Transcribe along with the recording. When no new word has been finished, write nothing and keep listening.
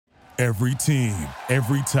Every team,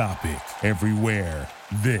 every topic, everywhere.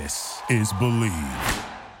 This is Believe.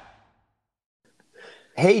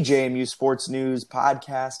 Hey, JMU Sports News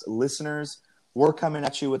podcast listeners. We're coming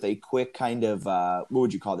at you with a quick kind of, what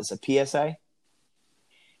would you call this, a PSA?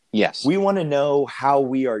 Yes. We want to know how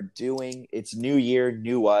we are doing. It's new year,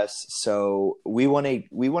 new us. So we want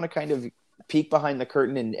to kind of peek behind the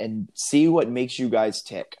curtain and see what makes you guys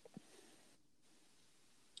tick.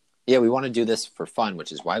 Yeah, we want to do this for fun,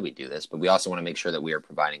 which is why we do this, but we also want to make sure that we are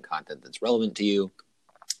providing content that's relevant to you.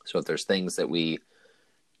 So if there's things that we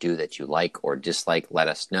do that you like or dislike, let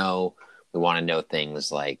us know. We want to know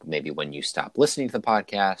things like maybe when you stop listening to the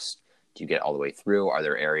podcast, do you get all the way through? Are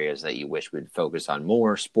there areas that you wish we'd focus on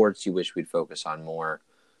more? Sports you wish we'd focus on more?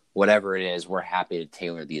 Whatever it is, we're happy to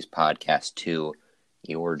tailor these podcasts to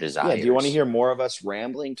your desires. Yeah, do you want to hear more of us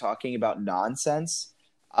rambling, talking about nonsense?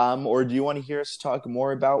 Or do you want to hear us talk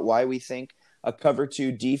more about why we think a cover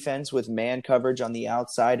two defense with man coverage on the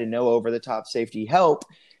outside and no over-the-top safety help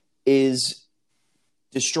is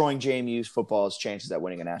destroying JMU's football's chances at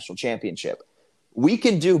winning a national championship? We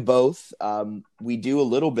can do both. We do a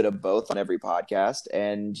little bit of both on every podcast,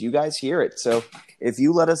 and you guys hear it. So if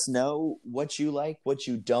you let us know what you like, what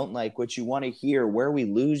you don't like, what you want to hear, where we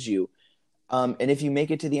lose you, and if you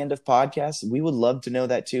make it to the end of podcasts, we would love to know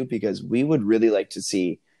that too, because we would really like to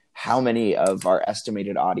see how many of our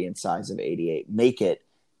estimated audience size of 88 make it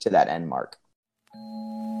to that end mark.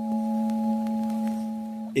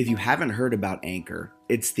 If you haven't heard about Anchor,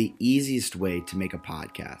 it's the easiest way to make a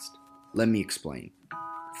podcast. Let me explain.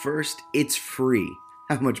 First, it's free.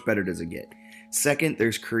 How much better does it get? Second,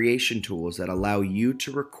 there's creation tools that allow you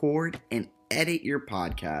to record and edit your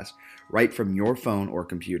podcast right from your phone or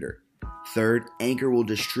computer. Third, Anchor will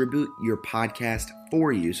distribute your podcast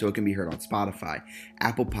for you so it can be heard on Spotify,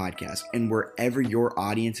 Apple Podcasts, and wherever your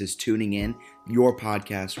audience is tuning in, your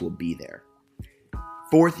podcast will be there.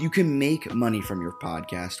 Fourth, you can make money from your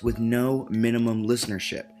podcast with no minimum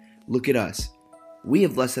listenership. Look at us. We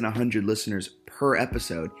have less than 100 listeners per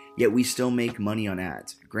episode, yet we still make money on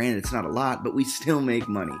ads. Granted, it's not a lot, but we still make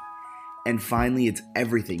money. And finally, it's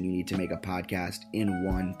everything you need to make a podcast in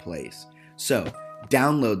one place. So,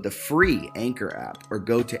 download the free Anchor app or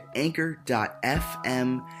go to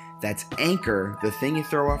anchor.fm. That's Anchor, the thing you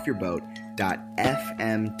throw off your boat,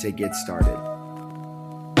 .fm to get started.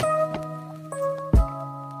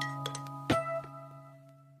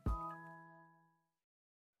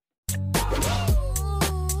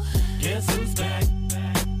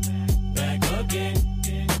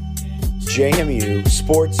 JMU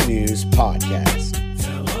Sports News Podcast.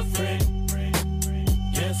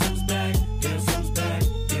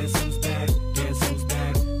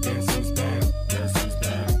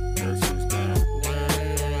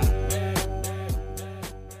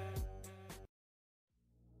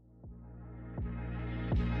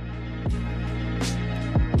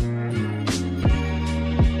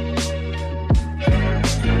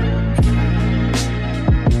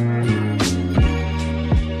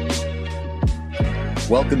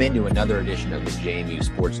 Welcome into another edition of the JMU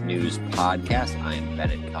Sports News Podcast. I am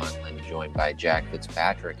Bennett Conlin, joined by Jack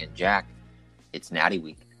Fitzpatrick. And Jack, it's Natty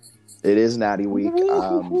Week. It is Natty Week.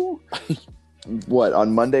 On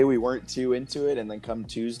Monday we weren't too into it, and then come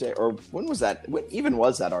Tuesday, or when was that? When even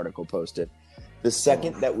was that article posted? The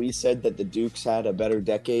second that we said that the Dukes had a better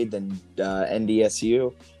decade than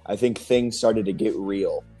NDSU, I think things started to get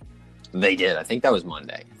real. They did. I think that was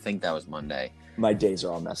Monday. My days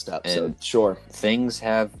are all messed up, And so sure. Things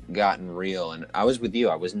have gotten real, and I was with you.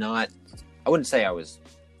 I wouldn't say I was,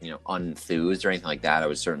 unenthused or anything like that. I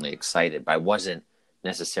was certainly excited, but I wasn't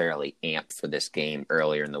necessarily amped for this game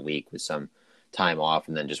earlier in the week with some time off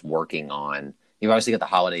and then just working on. You've obviously got the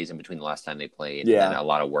holidays in between the last time they played, yeah, and a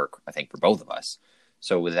lot of work, I think, for both of us.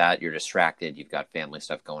 So with that, you're distracted. You've got family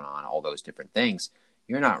stuff going on, all those different things.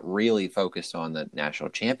 You're not really focused on the national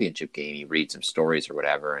championship game. You read some stories or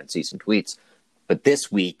whatever and see some tweets. But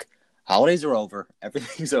this week, holidays are over,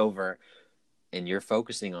 everything's over, and you're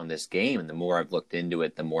focusing on this game. And the more I've looked into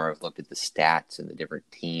it, the more I've looked at the stats and the different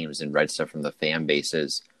teams and read stuff from the fan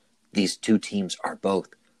bases. These two teams are both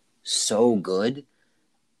so good,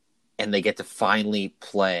 and they get to finally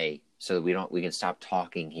play so that we can stop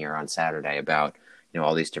talking here on Saturday about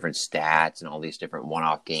all these different stats and all these different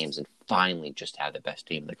one-off games and finally just have the best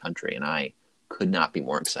team in the country. And I could not be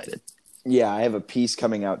more excited. Yeah, I have a piece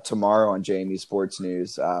coming out tomorrow on JMU Sports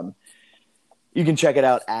News. You can check it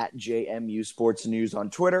out at JMU Sports News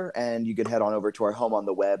on Twitter, and you can head on over to our home on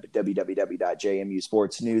the web,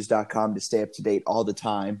 www.jmusportsnews.com, to stay up to date all the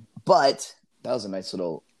time. But that was a nice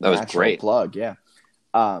little great plug, yeah.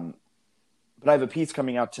 but I have a piece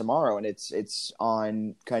coming out tomorrow, and it's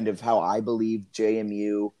on kind of how I believe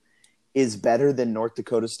JMU is better than North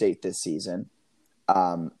Dakota State this season.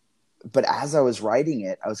 But as I was writing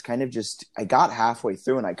it, I was kind of I got halfway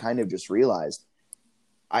through and I kind of just realized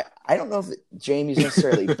I don't know if JMU's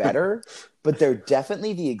necessarily better, but they're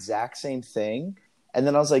definitely the exact same thing. And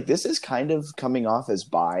then I was like, this is kind of coming off as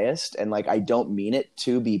biased. And like, I don't mean it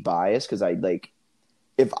to be biased because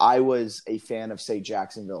if I was a fan of, say,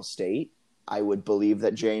 Jacksonville State, I would believe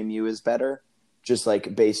that JMU is better, just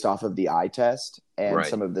like based off of the eye test and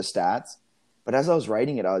some of the stats. But as I was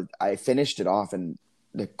writing it, I finished it off, and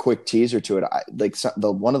the quick teaser to it,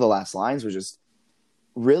 one of the last lines was just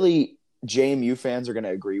really JMU fans are going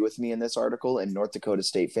to agree with me in this article, and North Dakota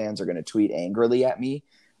State fans are going to tweet angrily at me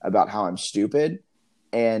about how I'm stupid.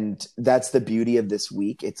 And that's the beauty of this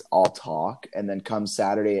week. It's all talk. And then come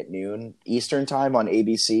Saturday at noon Eastern time on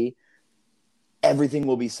ABC, everything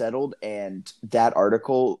will be settled, and that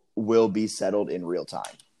article will be settled in real time.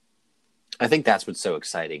 I think that's what's so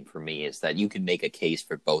exciting for me is that you can make a case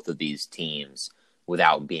for both of these teams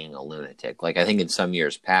without being a lunatic. Like, I think in some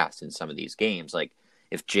years past in some of these games, like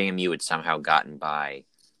if JMU had somehow gotten by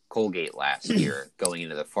Colgate last year going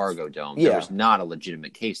into the Fargo Dome, there was not a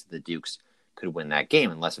legitimate case that the Dukes could win that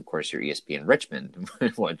game, unless, of course, you're ESPN Richmond,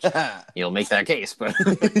 which you'll make that case. But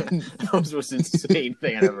that was the most insane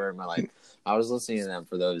thing I've ever heard in my life. I was listening to them,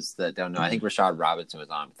 for those that don't know. I think Rashad Robinson was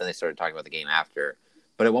on, but then they started talking about the game after.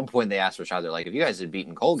 But at one point they asked Rashad, they're like, if you guys had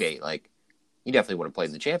beaten Colgate, like, you definitely would have played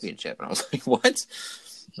in the championship. And I was like, what?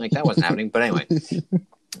 Like, that wasn't happening. But anyway,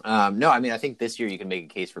 no, I mean, I think this year you can make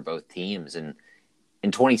a case for both teams. And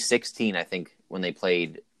in 2016, I think when they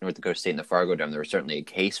played North Dakota State in the Fargo Dome, there was certainly a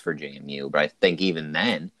case for JMU. But I think even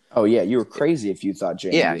then, oh yeah, you were crazy if you thought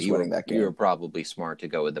JMU was winning that game. You were probably smart to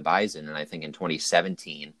go with the Bison. And I think in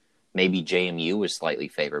 2017, maybe JMU was slightly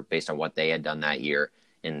favored based on what they had done that year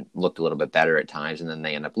and looked a little bit better at times, and then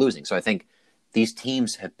they end up losing. So I think these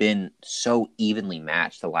teams have been so evenly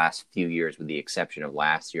matched the last few years, with the exception of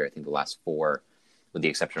last year. I think the last four, with the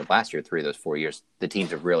exception of last year, 3 of those 4 years, the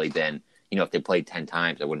teams have really been, if they played 10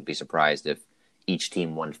 times, I wouldn't be surprised if each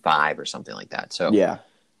team won 5 or something like that. So yeah,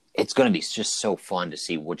 it's going to be just so fun to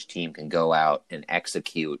see which team can go out and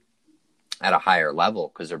execute at a higher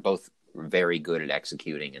level, because they're both very good at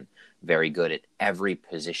executing and very good at every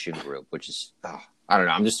position group, which is, I don't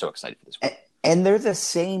know. I'm just so excited for this one. And they're the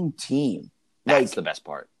same team. That's the best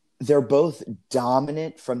part. They're both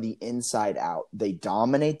dominant from the inside out. They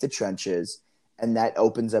dominate the trenches, and that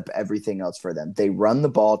opens up everything else for them. They run the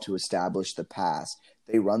ball to establish the pass.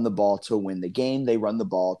 They run the ball to win the game. They run the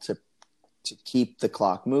ball to keep the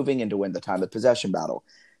clock moving and to win the time of possession battle.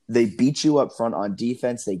 They beat you up front on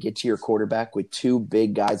defense. They get to your quarterback with 2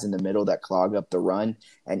 big guys in the middle that clog up the run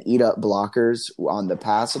and eat up blockers on the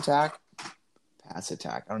pass attack. I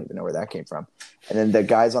don't even know where that came from. And then the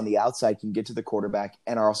guys on the outside can get to the quarterback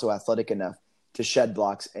and are also athletic enough to shed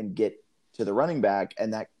blocks and get to the running back.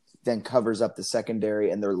 And that then covers up the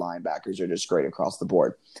secondary, and their linebackers are just great across the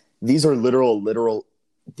board. These are literal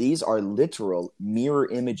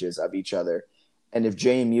mirror images of each other. And if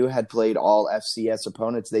JMU had played all FCS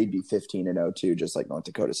opponents, they'd be 15-0 too, just like North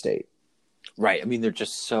Dakota State. Right. I mean, they're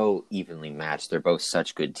just so evenly matched. They're both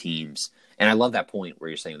such good teams. And I love that point where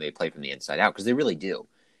you're saying they play from the inside out, because they really do.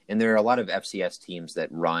 And there are a lot of FCS teams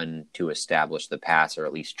that run to establish the pass, or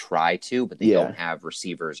at least try to, but they don't have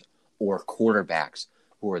receivers or quarterbacks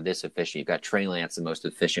who are this efficient. You've got Trey Lance, the most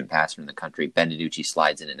efficient passer in the country. Ben DiNucci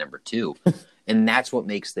slides in at number 2. And that's what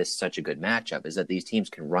makes this such a good matchup, is that these teams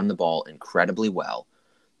can run the ball incredibly well.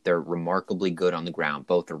 They're remarkably good on the ground.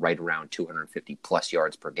 Both are right around 250-plus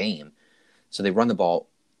yards per game. So they run the ball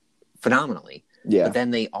phenomenally. Yeah. But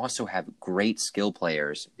then they also have great skill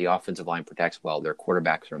players. The offensive line protects well. Their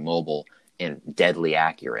quarterbacks are mobile and deadly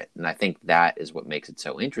accurate. And I think that is what makes it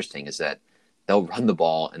so interesting, is that they'll run the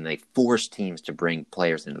ball and they force teams to bring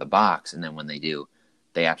players into the box. And then when they do,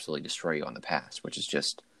 they absolutely destroy you on the pass, which is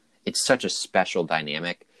just, it's such a special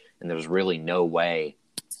dynamic. And there's really no way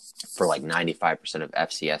for like 95% of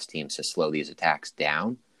FCS teams to slow these attacks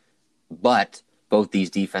down. But both these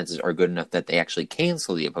defenses are good enough that they actually can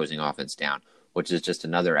slow the opposing offense down, which is just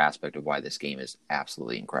another aspect of why this game is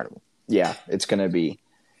absolutely incredible. Yeah, it's going to be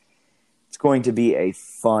a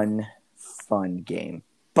fun game.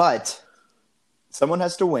 But someone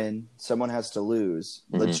has to win, someone has to lose.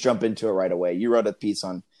 Mm-hmm. Let's jump into it right away. You wrote a piece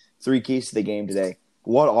on 3 keys to the game today.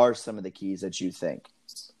 What are some of the keys that you think?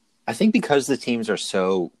 I think because the teams are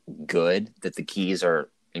so good that the keys are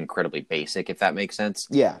incredibly basic, if that makes sense.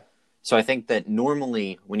 Yeah. So I think that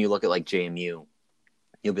normally when you look at like JMU,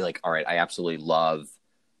 you'll be like, all right, I absolutely love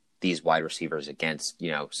these wide receivers against,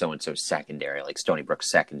 so-and-so secondary, like Stony Brook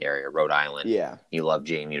secondary or Rhode Island. Yeah. You love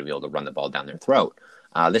JMU to be able to run the ball down their throat.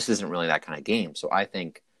 This isn't really that kind of game. So I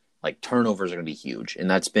think like turnovers are going to be huge. And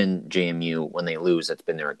that's been JMU when they lose, that's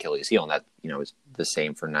been their Achilles heel. And that, is the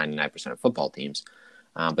same for 99% of football teams.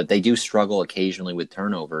 But they do struggle occasionally with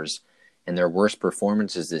turnovers. And their worst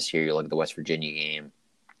performances this year, you look at the West Virginia game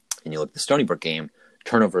and you look at the Stony Brook game,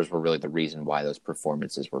 turnovers were really the reason why those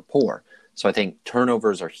performances were poor. So I think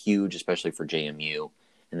turnovers are huge, especially for JMU.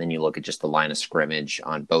 And then you look at just the line of scrimmage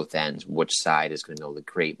on both ends, which side is going to be able to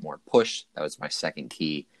create more push. That was my second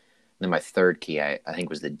key. And then my third key, I think,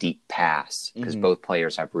 was the deep pass, because both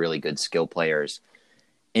players have really good skill players.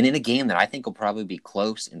 And in a game that I think will probably be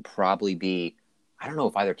close and probably be, I don't know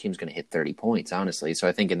if either team's going to hit 30 points, honestly. So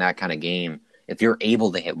I think in that kind of game, if you're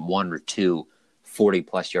able to hit one or two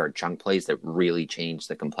 40-plus yard chunk plays that really change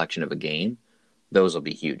the complexion of a game, those will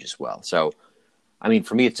be huge as well. So, I mean,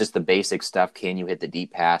 for me, it's just the basic stuff. Can you hit the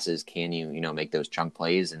deep passes? Can you, make those chunk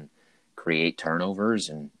plays and create turnovers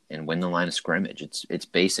and win the line of scrimmage? It's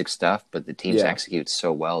basic stuff, but the teams execute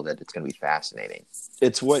so well that it's going to be fascinating.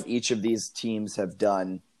 It's what each of these teams have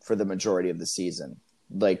done for the majority of the season.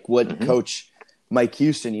 Like what Coach Mike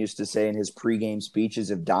Houston used to say in his pregame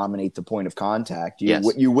speeches of dominate the point of contact.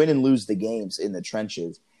 You win and lose the games in the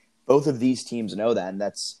trenches. Both of these teams know that, and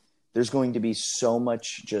there's going to be so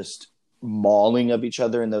much just mauling of each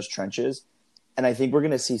other in those trenches. And I think we're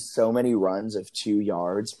going to see so many runs of 2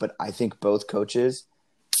 yards, but I think both coaches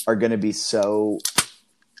are going to be so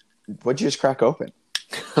 – what'd you just crack open?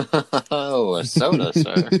 Oh, a soda,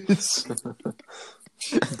 sir.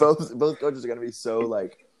 both coaches are going to be so,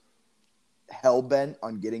 like, hell-bent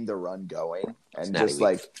on getting the run going and just,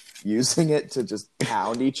 like, using it to just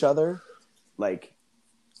pound each other. Like,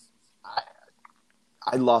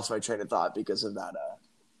 I lost my train of thought because of that.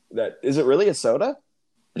 That is it really a soda?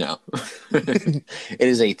 No. It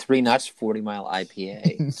is a 3 nuts, 40-mile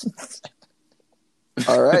IPA.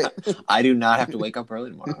 All right. I do not have to wake up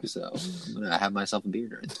early tomorrow, so I'm going to have myself a beer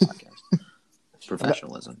during the podcast.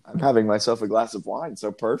 Professionalism. I'm having myself a glass of wine,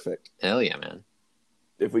 so perfect. Hell yeah, man.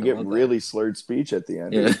 If we get really slurred speech at the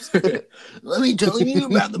end. Yeah. Let me tell you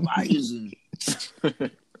about the bison.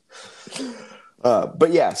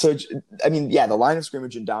 But yeah, so, I mean, the line of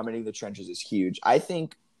scrimmage and dominating the trenches is huge. I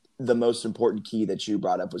think the most important key that you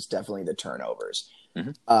brought up was definitely the turnovers.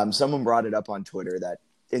 Someone brought it up on Twitter that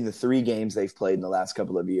in the 3 games they've played in the last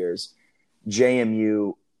couple of years,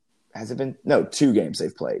 JMU – has it been – no, 2 games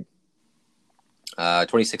they've played.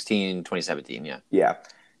 2016, 2017, yeah. Yeah.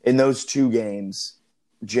 In those 2 games,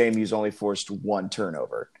 JMU's only forced 1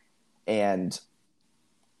 turnover. And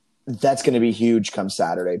that's going to be huge come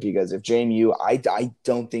Saturday, because if JMU – I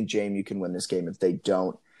don't think JMU can win this game if they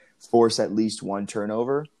don't force at least 1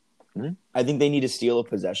 turnover. I think they need to steal a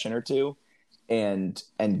possession or 2 and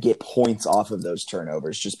get points off of those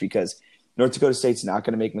turnovers, just because North Dakota State's not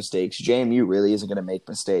going to make mistakes. JMU really isn't going to make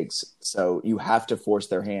mistakes. So you have to force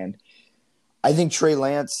their hand. I think Trey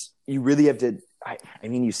Lance, you really have to – I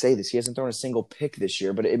mean, you say this. He hasn't thrown a single pick this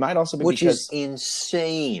year, but it might also be Which because is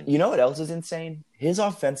insane. You know what else is insane? His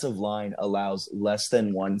offensive line allows less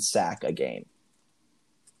than 1 sack a game.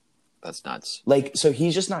 That's nuts. Like, so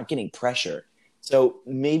he's just not getting pressure. So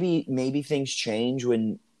maybe things change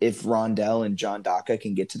if Rondell and John Daka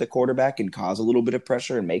can get to the quarterback and cause a little bit of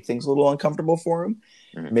pressure and make things a little uncomfortable for him.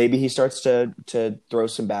 Maybe he starts to throw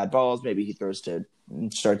some bad balls. Maybe he starts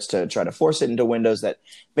to try to force it into windows that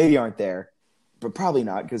maybe aren't there, but probably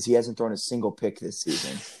not, because he hasn't thrown a single pick this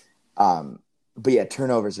season. But yeah,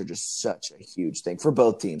 turnovers are just such a huge thing for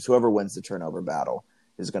both teams. Whoever wins the turnover battle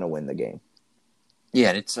is going to win the game.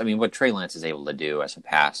 Yeah, what Trey Lance is able to do as a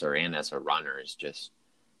passer and as a runner is just,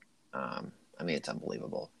 it's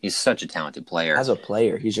unbelievable. He's such a talented player. As a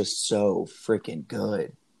player, he's just so freaking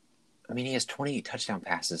good. I mean, he has 28 touchdown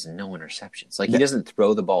passes and no interceptions. Like, he doesn't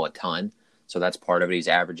throw the ball a ton, so that's part of it. He's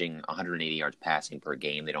averaging 180 yards passing per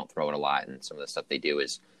game. They don't throw it a lot, and some of the stuff they do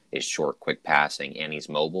is short, quick passing, and he's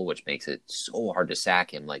mobile, which makes it so hard to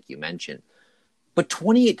sack him, like you mentioned. But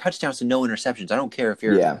 28 touchdowns and no interceptions. I don't care if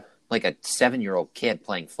you're like a 7-year-old kid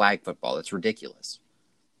playing flag football. It's ridiculous.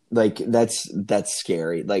 Like, that's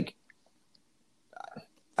scary. Like,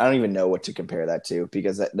 I don't even know what to compare that to,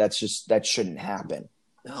 because that shouldn't happen.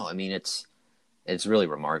 No, I mean, it's really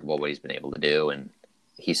remarkable what he's been able to do, and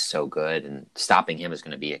he's so good, and stopping him is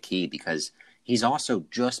going to be a key, because he's also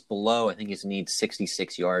just below, I think he needs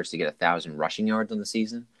 66 yards to get 1,000 rushing yards on the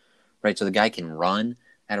season, right? So the guy can run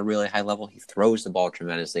at a really high level. He throws the ball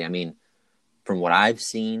tremendously. I mean, from what I've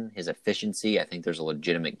seen, his efficiency, I think there's a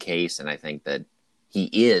legitimate case, and I think that he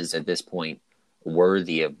is, at this point,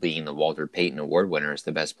 worthy of being the Walter Payton Award winner as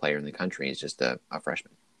the best player in the country. He's just a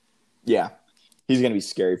freshman. Yeah. He's going to be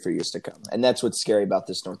scary for years to come. And that's what's scary about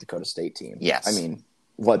this North Dakota State team. Yes. I mean,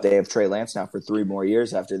 they have Trey Lance now for 3 more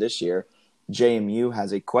years after this year. JMU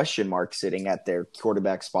has a question mark sitting at their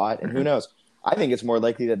quarterback spot. And who knows? I think it's more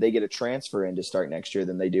likely that they get a transfer in to start next year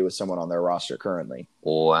than they do with someone on their roster currently.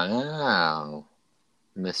 Wow.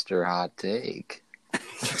 Mr. Hot Take.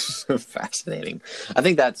 Fascinating. I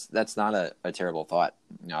think that's not a terrible thought.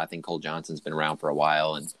 I think Cole Johnson's been around for a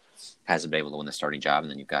while and hasn't been able to win the starting job.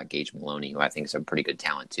 And then you've got Gage Maloney, who I think is a pretty good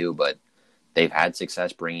talent too. But they've had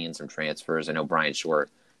success bringing in some transfers. I know Brian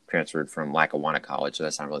Short transferred from Lackawanna College, so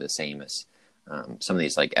that's not really the same as some of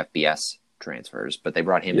these like FBS transfers. But they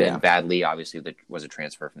brought him in. Badly, obviously, that was a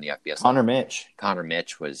transfer from the FBS. Connor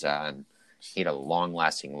Mitch was he had a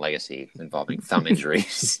long-lasting legacy involving thumb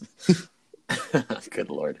injuries. Good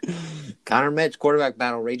Lord. Connor Mitch, quarterback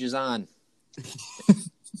battle rages on.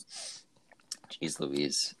 Jeez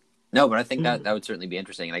Louise. No, but I think that would certainly be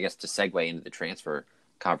interesting. And I guess to segue into the transfer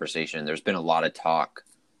conversation, there's been a lot of talk,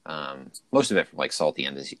 most of it from like salty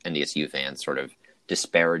NDSU fans, sort of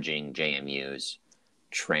disparaging JMU's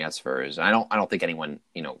transfers. And I don't think anyone,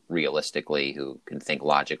 realistically who can think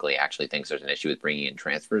logically actually thinks there's an issue with bringing in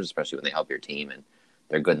transfers, especially when they help your team and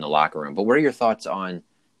they're good in the locker room. But what are your thoughts on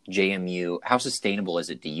JMU? How sustainable is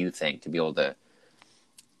it, do you think, to be able to,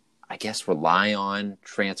 I guess, rely on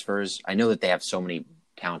transfers? I know that they have so many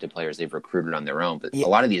talented players they've recruited on their own, but a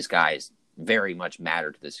lot of these guys very much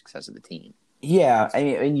matter to the success of the team. Yeah, I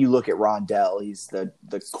mean, and you look at Rondell, he's the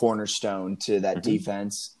cornerstone to that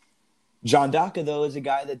defense. John Daka, though, is a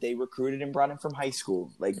guy that they recruited and brought in from high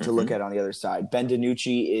school, to look at on the other side. Ben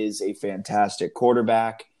DiNucci is a fantastic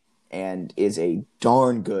quarterback and is a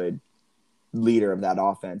darn good leader of that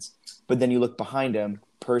offense. But then you look behind him,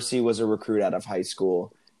 Percy was a recruit out of high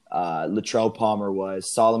school. Latrell Palmer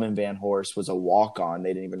was. Solomon Van Horst was a walk-on. They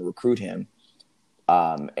didn't even recruit him.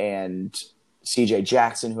 And C.J.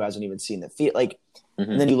 Jackson, who hasn't even seen the field.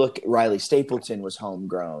 And then you look, Riley Stapleton was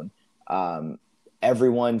homegrown.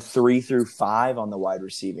 Everyone 3 through 5 on the wide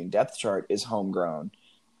receiving depth chart is homegrown.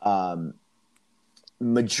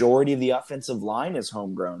 Majority of the offensive line is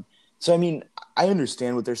homegrown. So, I mean, I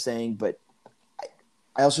understand what they're saying, but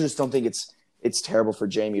I also just don't think it's terrible for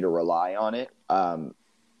Jamie to rely on it.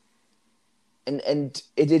 And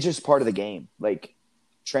it's just part of the game.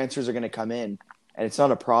 Transfers are going to come in, and it's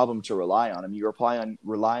not a problem to rely on them. You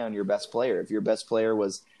rely on your best player. If your best player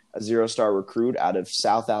was a 0-star recruit out of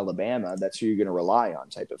South Alabama, that's who you're going to rely on,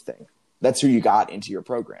 type of thing. That's who you got into your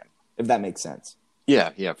program, if that makes sense.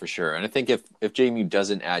 Yeah, for sure. And I think if JMU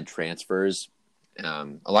doesn't add transfers, a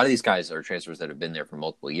lot of these guys are transfers that have been there for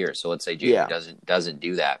multiple years. So let's say JMU doesn't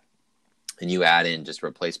do that, and you add in just a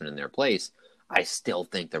replacement in their place, I still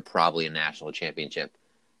think they're probably a national championship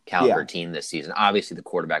caliber team this season. Obviously, the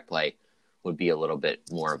quarterback play would be a little bit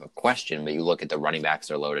more of a question, but you look at the running backs,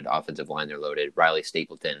 they're loaded, offensive line, they're loaded. Riley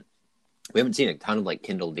Stapleton. We haven't seen a ton of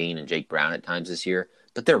Kendall Dean and Jake Brown at times this year,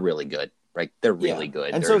 but they're really good, right? They're really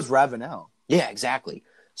good. And so is Ravenel. Yeah, exactly.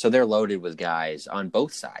 So they're loaded with guys on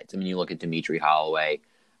both sides. I mean, you look at Dimitri Holloway,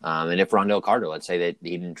 and if Rondell Carter, let's say that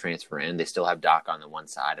he didn't transfer in, they still have Doc on the one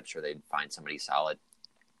side. I'm sure they'd find somebody solid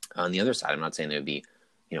on the other side. I'm not saying they would be,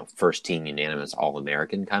 first team unanimous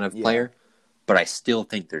All-American kind of player, but I still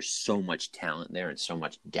think there's so much talent there and so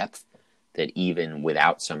much depth that even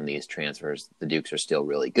without some of these transfers, the Dukes are still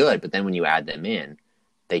really good. But then when you add them in,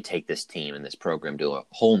 they take this team and this program to a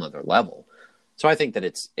whole nother level. So I think that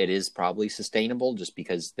it is probably sustainable just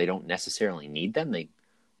because they don't necessarily need them.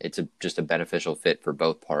 It's just a beneficial fit for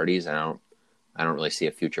both parties. And I don't really see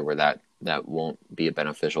a future where that won't be a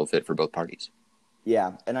beneficial fit for both parties.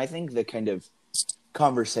 Yeah, and I think the kind of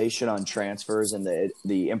conversation on transfers and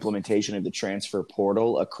the implementation of the transfer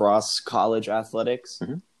portal across college athletics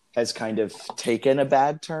has kind of taken a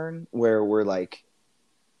bad turn where we're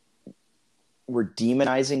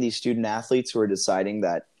demonizing these student athletes who are deciding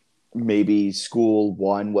that maybe school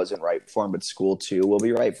 1 wasn't right for them, but school 2 will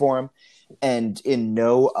be right for them. And in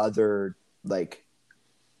no other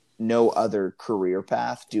career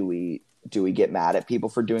path do we get mad at people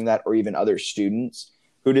for doing that, or even other students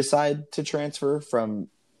who decide to transfer from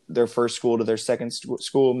their first school to their second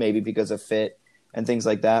school, maybe because of fit and things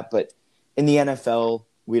like that. But in the NFL,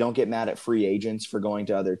 we don't get mad at free agents for going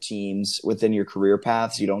to other teams within your career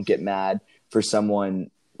paths. You don't get mad for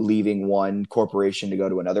someone leaving one corporation to go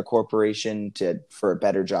to another corporation for a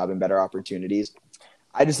better job and better opportunities.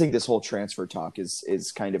 I just think this whole transfer talk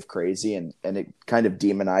is kind of crazy, and it kind of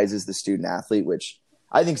demonizes the student athlete, which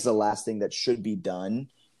I think is the last thing that should be done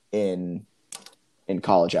in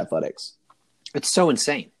college athletics. It's so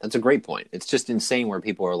insane. That's a great point. It's just insane where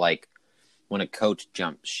people are like, when a coach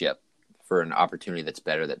jumps ship for an opportunity that's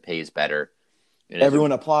better, that pays better.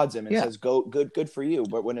 Everyone applauds him and Yeah. says, "Go, good for you."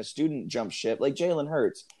 But when a student jumps ship, like Jalen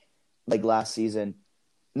Hurts, like last season,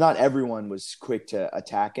 not everyone was quick to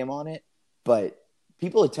attack him on it, but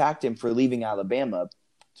people attacked him for leaving Alabama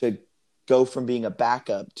to go from being a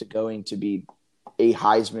backup to going to be a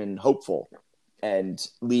Heisman hopeful and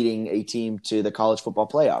leading a team to the college football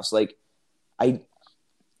playoffs.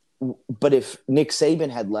 But if Nick Saban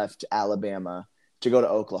had left Alabama to go to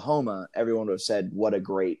Oklahoma, everyone would have said, "What a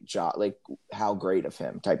great job! Like, how great of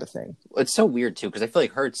him," type of thing. It's so weird too, because I feel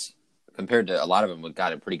like Hurts, compared to a lot of them,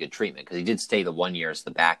 got a pretty good treatment because he did stay the 1 year as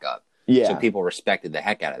the backup. Yeah. So people respected the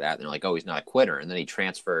heck out of that. And they're like, oh, he's not a quitter. And then he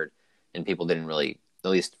transferred, and people didn't really,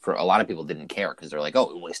 at least for a lot of people, didn't care because they're like,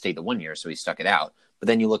 oh, well, he stayed the 1 year, so he stuck it out. But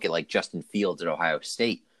then you look at like Justin Fields at Ohio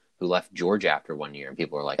State, who left Georgia after 1 year, and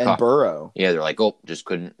people are like, And Burrow. Yeah, they're like, oh, just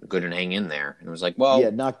couldn't hang in there. And it was like, well,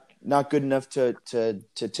 yeah, not good enough to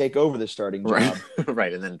take over the starting job. right,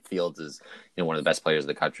 right. And then Fields is one of the best players in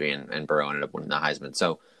the country, and Burrow ended up winning the Heisman.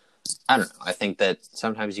 So I don't know. I think that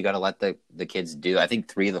sometimes you got to let the kids do. I think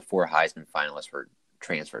 3 of the 4 Heisman finalists were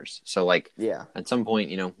transfers. So like, Yeah. at some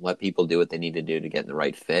point, let people do what they need to do to get in the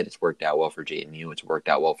right fit. It's worked out well for JMU. It's worked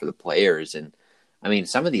out well for the players. And I mean,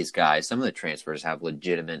 some of these guys, some of the transfers have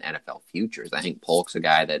legitimate NFL futures. I think Polk's a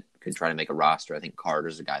guy that could try to make a roster. I think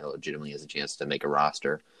Carter's a guy that legitimately has a chance to make a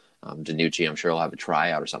roster. DiNucci, I'm sure, will have a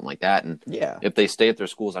tryout or something like that. And Yeah. if they stay at their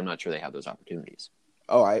schools, I'm not sure they have those opportunities.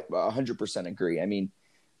 Oh, I 100% agree. I mean,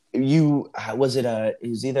 it was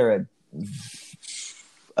either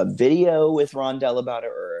a video with Rondell about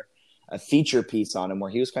it or a feature piece on him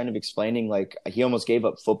where he was kind of explaining like he almost gave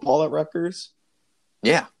up football at Rutgers.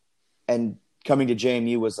 Yeah. And coming to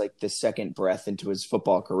JMU was like the second breath into his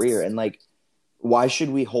football career. And like, why should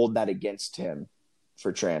we hold that against him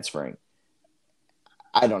for transferring?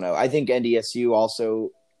 I don't know. I think NDSU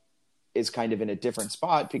also is kind of in a different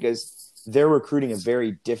spot because they're recruiting a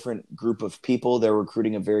very different group of people. They're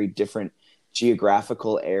recruiting a very different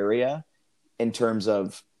geographical area in terms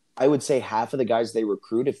of, I would say half of the guys they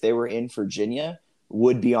recruit, if they were in Virginia,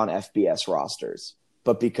 would be on FBS rosters.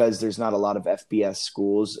 But because there's not a lot of FBS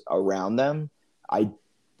schools around them,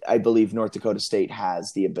 I believe North Dakota State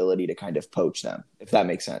has the ability to kind of poach them, if that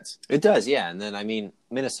makes sense. It does, yeah. And then, I mean,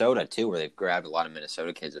 Minnesota, too, where they've grabbed a lot of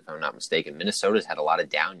Minnesota kids, if I'm not mistaken. Minnesota's had a lot of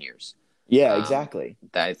down years. Yeah, exactly.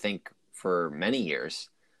 That I think for many years,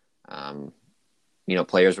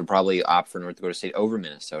 players would probably opt for North Dakota State over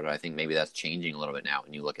Minnesota. I think maybe that's changing a little bit now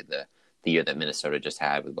when you look at the year that Minnesota just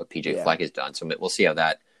had with what PJ Fleck has done. So we'll see how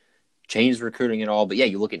that changes recruiting at all. But, yeah,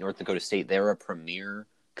 you look at North Dakota State, they're a premier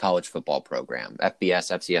college football program, FBS,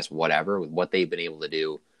 FCS, whatever, with what they've been able to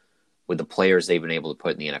do with the players they've been able to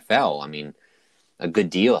put in the NFL. I mean, a good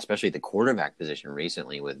deal, especially at the quarterback position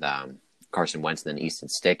recently with Carson Wentz, and then Easton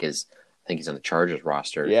Stick I think he's on the Chargers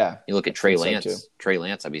roster. Yeah. You look at Trey Lance. So Trey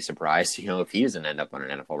Lance, I'd be surprised, if he doesn't end up on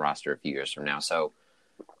an NFL roster a few years from now. So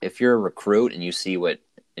if you're a recruit and you see and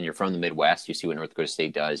you're from the Midwest, you see what North Dakota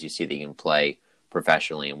State does, you see that you can play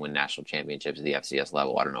professionally and win national championships at the FCS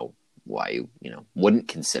level. I don't know why you wouldn't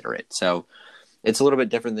consider it. So it's a little bit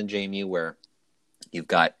different than JMU, where you've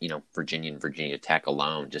got Virginia and Virginia Tech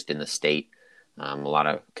alone just in the state, a lot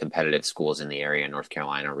of competitive schools in the area, North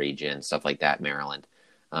Carolina region, stuff like that, Maryland.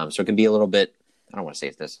 So it can be a little bit, I don't want to say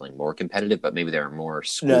it's necessarily more competitive, but maybe there are more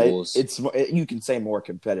schools. No, you can say more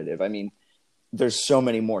competitive. I mean, there's so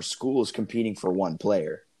many more schools competing for one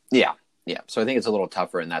player. Yeah. So I think it's a little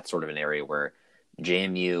tougher, and that's sort of an area where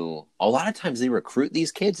JMU, a lot of times they recruit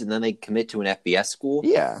these kids and then they commit to an FBS school.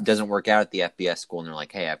 Yeah. It doesn't work out at the FBS school, and they're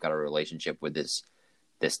like, hey, I've got a relationship with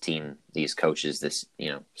this team, these coaches, this,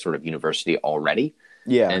 sort of university already.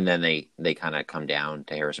 Yeah. And then they kind of come down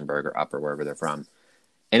to Harrisonburg or up or wherever they're from.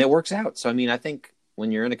 And it works out. So, I mean, I think when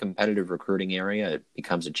you're in a competitive recruiting area, it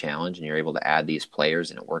becomes a challenge and you're able to add these players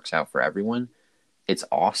and it works out for everyone. It's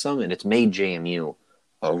awesome. And it's made JMU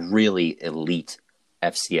a really elite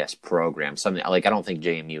FCS program. Something like, I don't think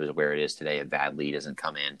JMU is where it is today if Vad Lee doesn't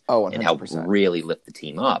come in and help really lift the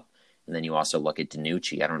team up. And then you also look at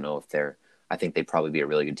DiNucci. I don't know if I think they'd probably be a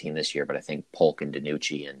really good team this year, but I think Polk and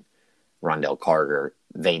DiNucci and Rondell Carter,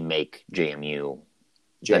 they make JMU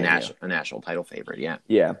a national title favorite. Yeah.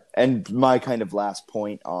 Yeah. And my kind of last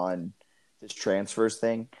point on this transfers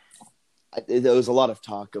thing, there was a lot of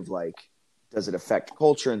talk of like, does it affect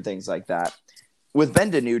culture and things like that? With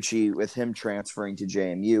Ben DiNucci, with him transferring to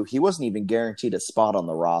JMU, he wasn't even guaranteed a spot on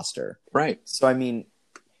the roster. Right. So, I mean,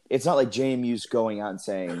 it's not like JMU's going out and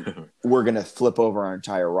saying, we're going to flip over our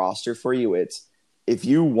entire roster for you. It's, if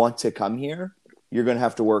you want to come here, you're going to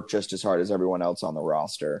have to work just as hard as everyone else on the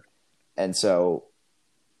roster. And so,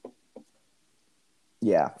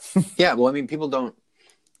 yeah. Yeah, well, I mean, people don't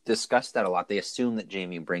discuss that a lot. They assume that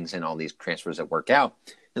JMU brings in all these transfers that work out.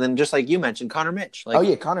 And then just like you mentioned, Connor Mitch. Oh,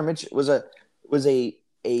 yeah, Connor Mitch was a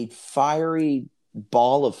fiery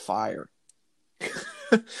ball of fire.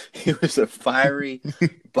 He was a fiery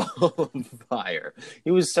ball of fire.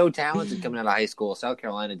 He was so talented coming out of high school. South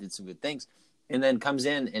Carolina did some good things. And then comes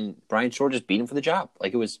in, and Brian Shore just beat him for the job.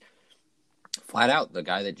 Like, it was flat out the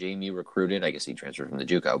guy that JMU recruited. I guess he transferred from the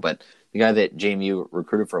JUCO, but the guy that JMU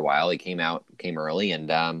recruited for a while, he came early,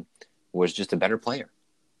 and was just a better player.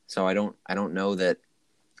 So I don't know that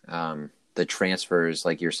the transfers,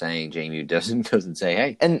 like you're saying, JMU doesn't say,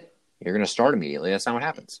 hey, and you're going to start immediately. That's not what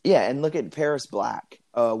happens. Yeah, and look at Paris Black.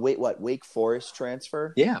 Wake Forest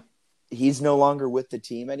transfer? Yeah. He's no longer with the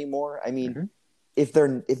team anymore. I mean, if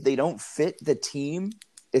they don't fit the team,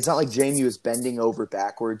 it's not like JMU is bending over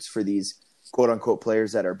backwards for these quote-unquote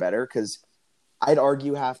players that are better, because I'd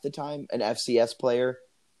argue half the time an FCS player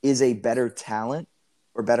is a better talent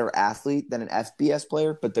or better athlete than an FBS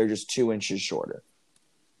player, but they're just 2 inches shorter.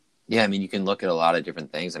 Yeah, I mean, you can look at a lot of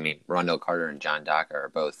different things. I mean, Rondo Carter and John Daka are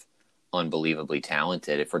both unbelievably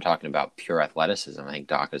talented. If we're talking about pure athleticism, I think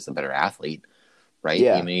Daka's the better athlete, right?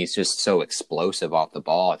 Yeah. I mean, he's just so explosive off the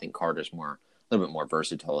ball. I think Carter's a little bit more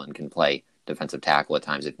versatile and can play defensive tackle at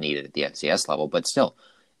times if needed at the FCS level. But still,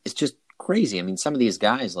 it's just crazy. I mean, some of these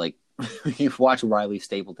guys, like, you've watched Riley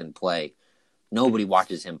Stapleton play. Nobody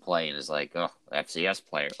watches him play and is like, oh, FCS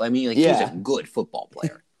player. I mean, like, he's a good football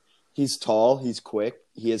player. He's tall. He's quick.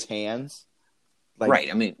 He has hands. Right.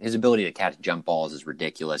 I mean, his ability to catch jump balls is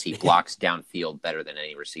ridiculous. He blocks downfield better than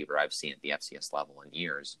any receiver I've seen at the FCS level in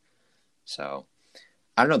years. So,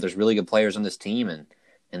 I don't know. There's really good players on this team, and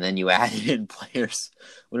then you add in players.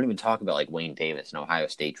 We don't even talk about, like, Wayne Davis, an Ohio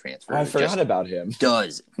State transfer. I forgot about him.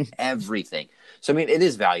 Does everything. So, I mean, it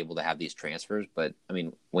is valuable to have these transfers, but, I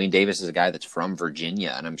mean, Wayne Davis is a guy that's from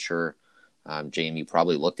Virginia, and I'm sure JMU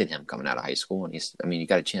probably looked at him coming out of high school, and you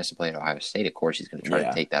got a chance to play at Ohio State. Of course, he's going to try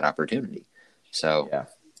to take that opportunity. So,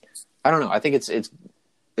 I don't know. I think it's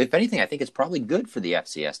if anything, I think it's probably good for the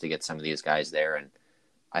FCS to get some of these guys there, and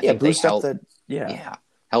I think they help.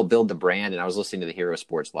 Help build the brand. And I was listening to the Hero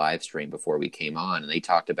Sports live stream before we came on, and they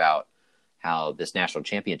talked about how this national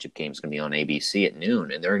championship game is going to be on ABC at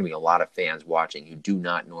noon, and there are going to be a lot of fans watching who do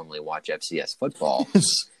not normally watch FCS football.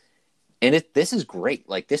 And this is great.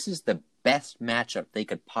 Like, this is the best matchup they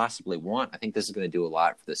could possibly want. I think this is going to do a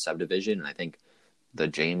lot for the subdivision, and I think the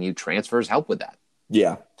JMU transfers help with that.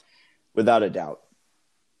 Yeah, without a doubt.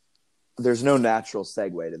 There's no natural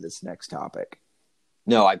segue to this next topic.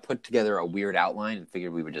 No, I put together a weird outline and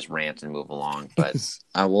figured we would just rant and move along. But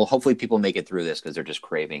well, hopefully people make it through this because they're just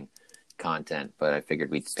craving content. But I figured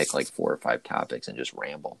we'd pick like 4 or 5 topics and just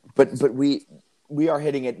ramble. But we are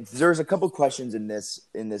hitting it. There's a couple questions in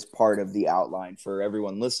this part of the outline for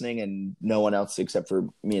everyone listening, and no one else except for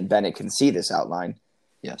me and Bennett can see this outline.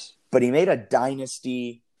 Yes. But he made a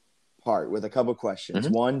dynasty part with a couple questions.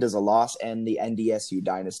 Mm-hmm. One, does a loss end the NDSU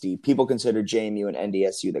dynasty? People consider JMU and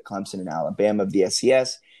NDSU the Clemson and Alabama of the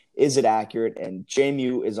SCS. Is it accurate? And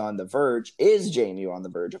JMU is on the verge. Is JMU on the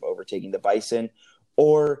verge of overtaking the Bison?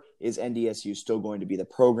 Or is NDSU still going to be the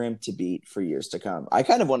program to beat for years to come? I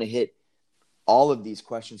kind of want to hit all of these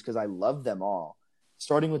questions because I love them all.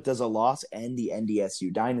 Starting with, does a loss end the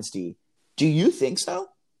NDSU dynasty? Do you think so?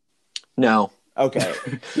 No. Okay.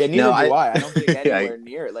 Yeah, neither do I. I don't think anywhere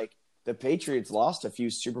near it. Like, the Patriots lost a few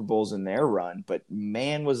Super Bowls in their run, but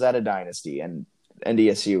man, was that a dynasty, and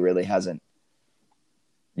NDSU really hasn't.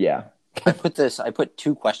 Yeah. I put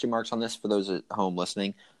 2 question marks on this for those at home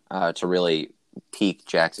listening to really pique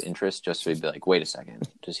Jack's interest, just so he'd be like, wait a second,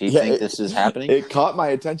 does he think this is happening? It caught my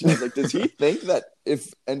attention. I was like, does he think that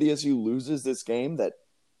if NDSU loses this game that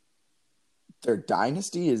their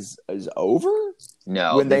dynasty is over?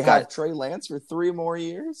 No. When they have Trey Lance for 3 more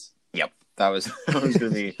years? Yep. That was going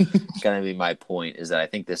to be my point, is that I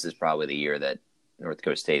think this is probably the year that North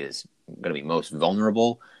Dakota State is going to be most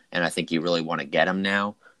vulnerable, and I think you really want to get them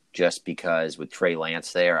now, just because with Trey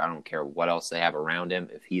Lance there, I don't care what else they have around him.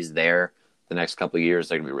 If he's there the next couple of years,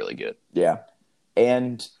 they're going to be really good. Yeah.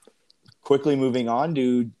 And quickly moving on,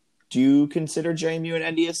 do you consider JMU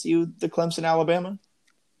and NDSU the Clemson, Alabama?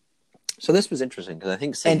 So this was interesting because I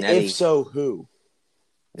think Signetti... And if so, who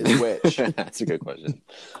is which? That's a good question.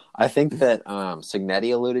 I think that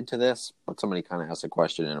Signetti alluded to this, but somebody kind of asked a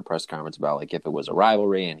question in a press conference about like if it was a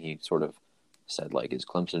rivalry, and he sort of said like, is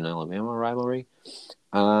Clemson and Alabama a rivalry?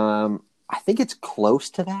 I think it's close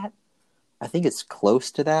to that.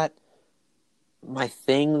 My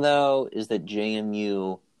thing, though, is that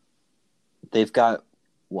JMU they've got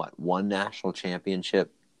one national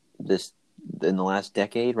championship in the last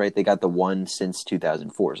decade, right? They got the one since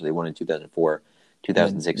 2004. So they won in 2004,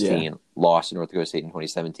 2016, lost to North Dakota State in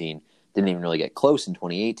 2017, didn't even really get close in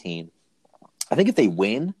 2018. I think if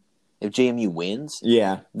JMU wins,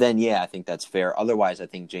 then I think that's fair. Otherwise, I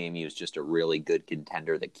think JMU is just a really good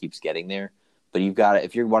contender that keeps getting there. But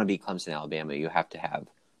if you want to beat Clemson, Alabama, you have to have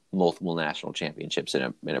multiple national championships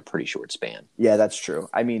in a pretty short span. Yeah, that's true.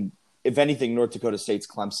 I mean, if anything, North Dakota State's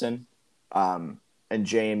Clemson, and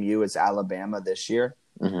JMU is Alabama this year.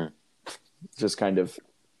 Mm-hmm. Just kind of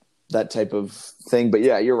that type of thing. But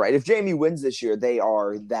yeah, you're right. If JMU wins this year, they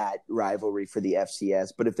are that rivalry for the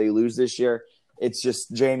FCS. But if they lose this year, it's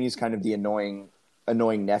just JMU's kind of the annoying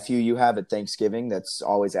nephew you have at Thanksgiving that's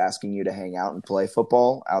always asking you to hang out and play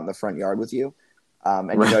football out in the front yard with you. And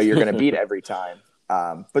you know you're going to beat every time.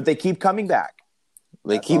 But they keep coming back.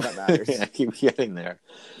 That's all that matters. Keep getting there.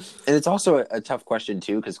 And it's also a tough question,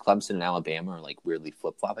 too, because Clemson and Alabama are, like, weirdly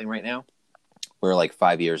flip-flopping right now. Where, like,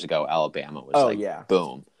 5 years ago, Alabama was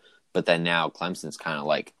boom. But then now Clemson's kind of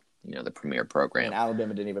like, the premier program. And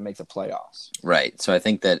Alabama didn't even make the playoffs. Right. So I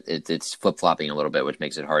think that it's flip-flopping a little bit, which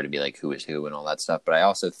makes it hard to be like who is who and all that stuff. But I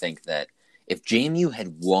also think that if JMU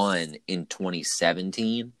had won in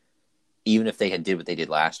 2017, even if they did what they did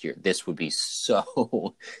last year, this would be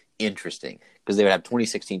so interesting because they would have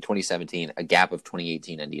 2016, 2017, a gap of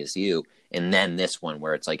 2018 NDSU, and then this one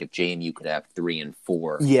where it's like if JMU could have 3 and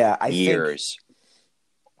 4 years.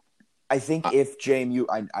 I think if JMU,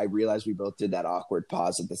 I realize we both did that awkward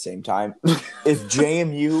pause at the same time. If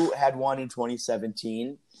JMU had won in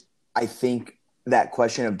 2017, I think that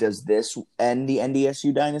question of does this end the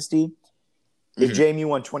NDSU dynasty? If JMU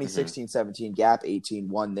won 2016-17, gap 18,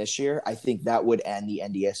 won this year, I think that would end the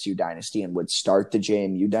NDSU dynasty and would start the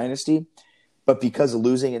JMU dynasty. But because of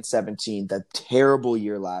losing in 17, that terrible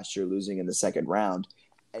year last year, losing in the second round,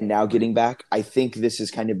 and now getting back, I think this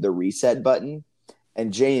is kind of the reset button.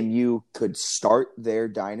 And JMU could start their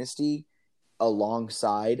dynasty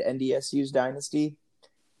alongside NDSU's dynasty.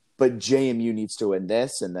 But JMU needs to win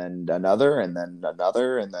this, and then another, and then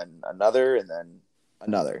another, and then another, and then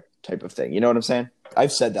another type of thing. You know what I'm saying?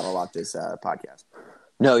 I've said that a lot this podcast.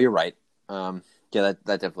 No, you're right. That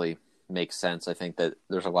definitely makes sense. I think that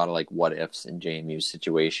there's a lot of like what ifs in JMU's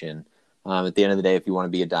situation. At the end of the day, if you want to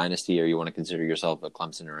be a dynasty or you want to consider yourself a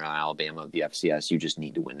Clemson or an Alabama of the FCS, you just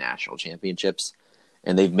need to win national championships.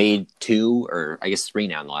 And they've made 2 or I guess 3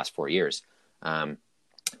 now in the last 4 years.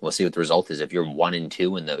 We'll see what the result is. If you're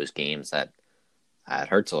 1-2 in those games, that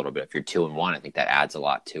hurts a little bit. If you're 2-1, I think that adds a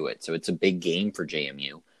lot to it. So it's a big game for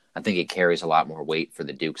JMU. I think it carries a lot more weight for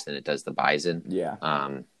the Dukes than it does the Bison. Yeah.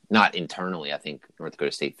 Not internally. I think North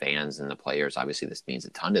Dakota State fans and the players, obviously this means a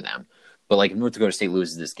ton to them. But like if North Dakota State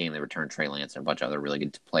loses this game, they return Trey Lance and a bunch of other really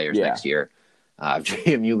good players next year. If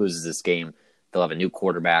JMU loses this game, they'll have a new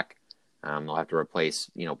quarterback. They'll have to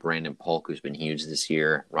replace, Brandon Polk, who's been huge this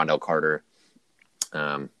year, Rondell Carter,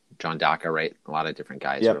 John Daka, right? A lot of different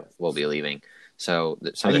guys will be leaving. So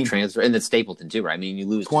some of the transfer, and then Stapleton too, right? I mean, you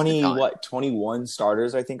lose 21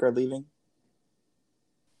 starters, I think, are leaving.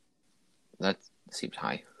 That seems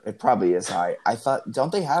high. It probably is high. I thought,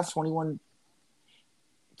 don't they have 21?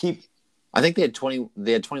 I think they had 20.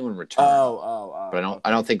 They had 21 returns. But I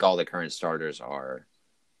don't think all the current starters are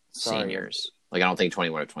seniors. Like I don't think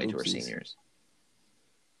 21 or 22 are seniors.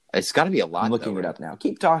 It's got to be a lot. I'm looking it up now.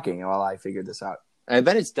 Keep talking while I figure this out. I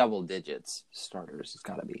bet it's double digits starters. It's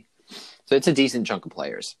got to be. So it's a decent chunk of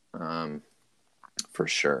players, for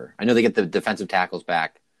sure. I know they get the defensive tackles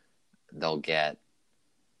back. They'll get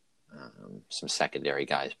some secondary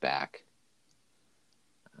guys back.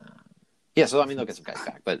 So they'll get some guys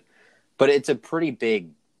back, but it's a pretty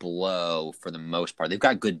big blow for the most part. They've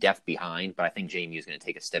got good depth behind, but I think JMU is going to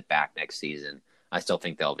take a step back next season. I still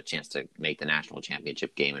think they'll have a chance to make the national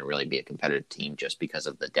championship game and really be a competitive team just because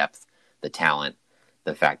of the depth, the talent,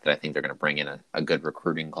 the fact that I think they're going to bring in a good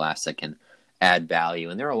recruiting class that can add value.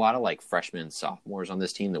 And there are a lot of like freshmen and sophomores on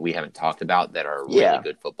this team that we haven't talked about that are really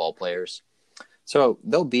good football players. So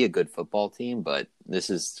they'll be a good football team, but this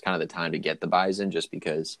is kind of the time to get the Bison just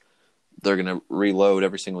because they're going to reload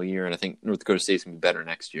every single year. And I think North Dakota State's going to be better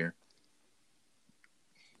next year.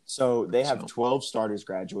 So they have 12 starters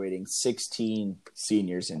graduating, 16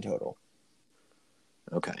 seniors in total.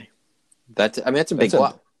 Okay. That's a big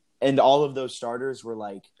blow. And all of those starters were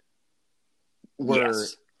let's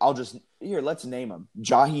name them.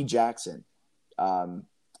 Jahi Jackson,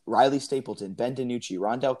 Riley Stapleton, Ben DiNucci,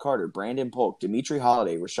 Rondell Carter, Brandon Polk, Dimitri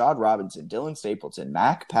Holiday, Rashad Robinson, Dylan Stapleton,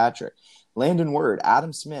 Mac Patrick, Landon Word,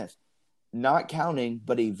 Adam Smith, not counting,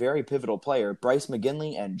 but a very pivotal player, Bryce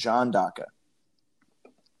McGinley and John Daka.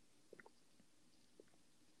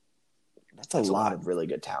 That's a lot of really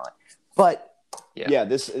good talent. But Yeah.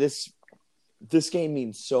 this game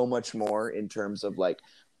means so much more in terms of like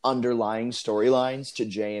underlying storylines to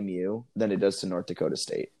JMU than it does to North Dakota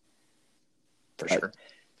State. For sure.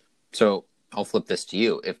 So I'll flip this to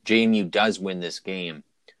you. If JMU does win this game,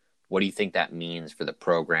 what do you think that means for the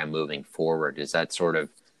program moving forward? Does that sort of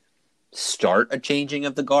start a changing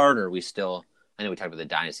of the guard, or are we still, I know we talked about the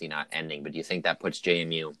dynasty not ending, but do you think that puts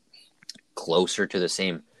JMU closer to the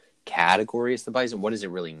same category as the Bison? What does it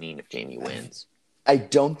really mean if JMU wins? I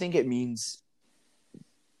don't think it means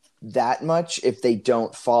that much if they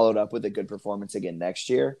don't follow it up with a good performance again next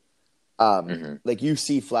year. Like you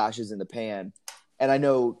see flashes in the pan, and I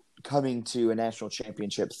know coming to a national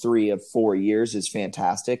championship 3 of 4 years is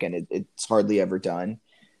fantastic, and it's hardly ever done.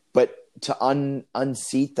 But to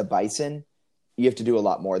unseat the Bison, you have to do a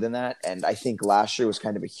lot more than that. And I think last year was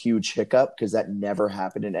kind of a huge hiccup because that never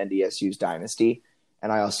happened in NDSU's dynasty.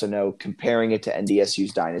 And I also know comparing it to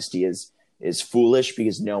NDSU's dynasty is foolish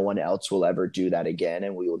because no one else will ever do that again,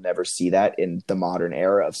 and we will never see that in the modern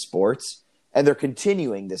era of sports. And they're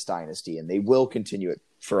continuing this dynasty, and they will continue it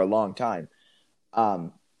for a long time.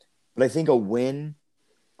 But I think a win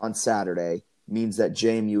on Saturday means that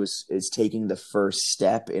JMU is taking the first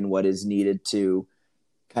step in what is needed to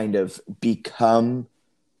kind of become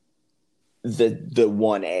the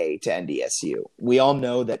 1A to NDSU. We all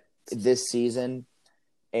know that this season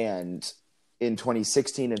and in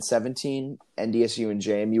 2016 and 17, NDSU and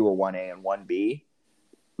JMU were 1A and 1B.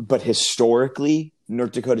 But historically,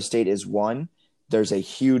 North Dakota State is 1. There's a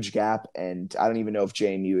huge gap, and I don't even know if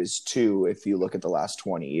JMU is 2 if you look at the last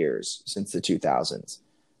 20 years since the 2000s.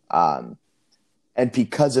 And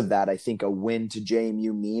because of that, I think a win to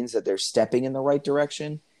JMU means that they're stepping in the right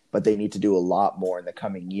direction, but they need to do a lot more in the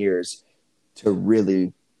coming years to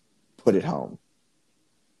really put it home.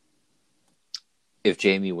 If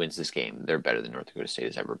JMU wins this game, they're better than North Dakota State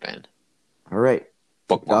has ever been. All right.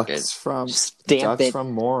 Bookmark it. Ducks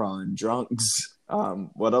from Moron, Drunks.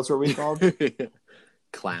 What else were we called?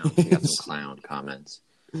 Clowns. We got some clown comments.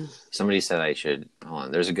 Somebody said I should. Hold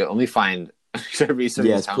on. There's a good. Let me find. Should there be some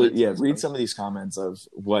yes, please, read some of these comments of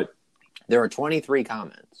what. There are 23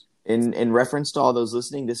 comments. In reference to all those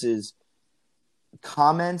listening, this is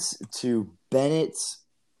comments to Bennett's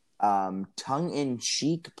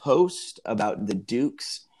tongue-in-cheek post about the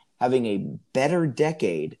Dukes having a better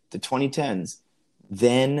decade, the 2010s,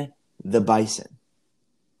 than the Bison.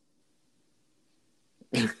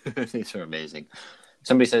 These are amazing.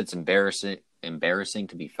 Somebody said it's embarrassing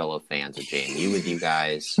to be fellow fans of JMU with you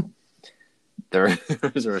guys. There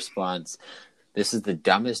was a response. This is the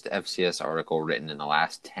dumbest FCS article written in the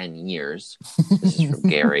last 10 years. This is from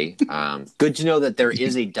Gary. Good to know that there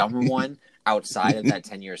is a dumber one outside of that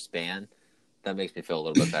 10-year span. That makes me feel a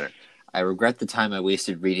little bit better. I regret the time I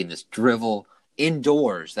wasted reading this drivel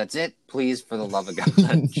indoors. That's it. Please, for the love of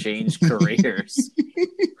God, change careers.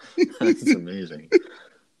 That's amazing.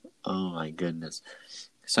 Oh, my goodness.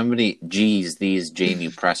 Somebody, geez, these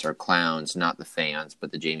JMU press are clowns, not the fans,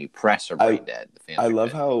 but the JMU press are brain dead. The fans I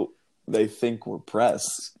love dead. how they think we're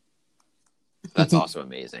press. That's also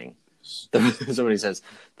amazing. Somebody says,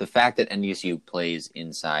 the fact that NDSU plays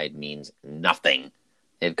inside means nothing.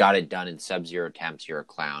 They've got it done in sub-zero attempts. You're a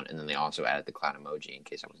clown. And then they also added the clown emoji in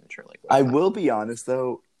case I wasn't sure. I will be honest,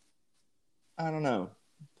 though. I don't know.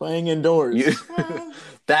 Playing indoors.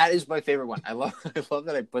 That is my favorite one. I love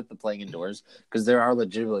that I put the playing indoors because there are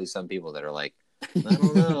legitimately some people that are like, I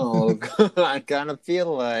don't know. I kind of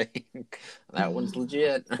feel like that one's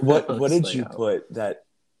legit. What did you put that?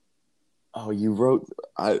 Oh, you wrote.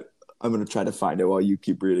 I'm going to try to find it while you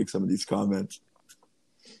keep reading some of these comments.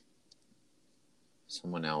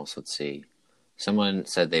 Someone else, let's see. Someone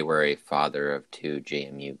said they were a father of 2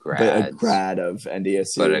 JMU grads. A grad of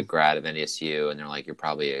NDSU. But a grad of NDSU, and they're like, you're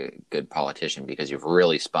probably a good politician because you've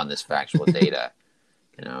really spun this factual data.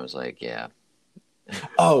 And I was like, yeah.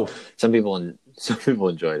 Oh. Some people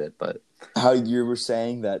enjoyed it, but. How you were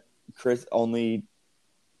saying that Chris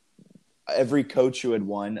every coach who had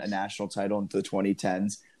won a national title into the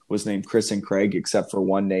 2010s was named Chris and Craig, except for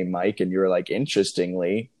one named Mike. And you were like,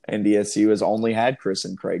 interestingly, NDSU has only had Chris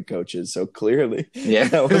and Craig coaches. So clearly,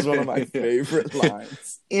 that was one of my favorite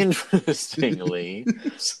lines. Interestingly,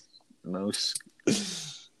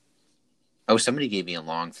 somebody gave me a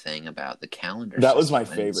long thing about the calendar. That was my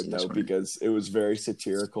favorite, though, because it was very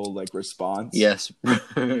satirical, response. Yes. Yeah,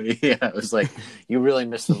 it was like, you really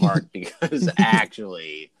missed the mark because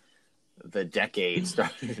actually the decade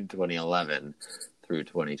started in 2011 through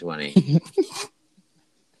 2020.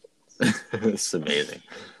 It's amazing.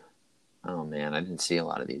 Oh, man, I didn't see a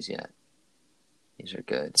lot of these yet. These are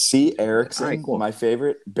good. C. Erickson, All right, cool. my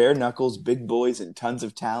favorite. Bare knuckles, big boys, and tons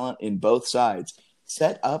of talent in both sides.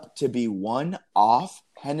 Set up to be one off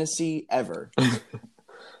Hennessy ever. I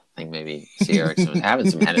think maybe C. Erickson was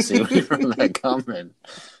having some Hennessy from that comment.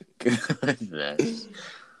 Goodness.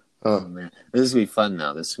 Oh, man. This is going to be fun,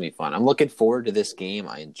 though. This is going to be fun. I'm looking forward to this game.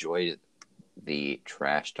 I enjoyed the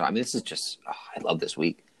trash talk. I mean, this is just I love this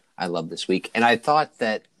week. And I thought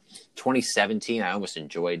that 2017, I almost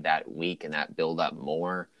enjoyed that week and that build-up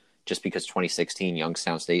more just because 2016,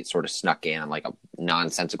 Youngstown State sort of snuck in on like a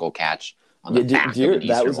nonsensical catch on the back of an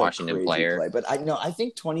Eastern Washington player. Play. But I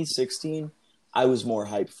think 2016 I was more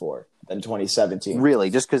hyped for than 2017. Really,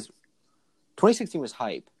 just because 2016 was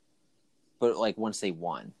hype, but like once they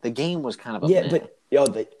won, the game was kind of a but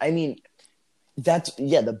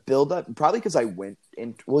the build up probably because I went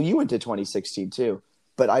in. Well, you went to 2016 too,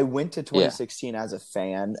 but I went to 2016 as a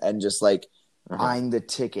fan and just like buying the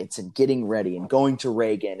tickets and getting ready and going to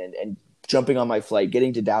Reagan and jumping on my flight,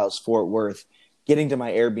 getting to Dallas Fort Worth, getting to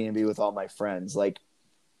my Airbnb with all my friends, like.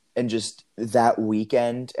 And just that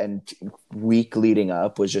weekend and week leading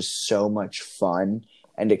up was just so much fun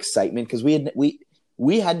and excitement because we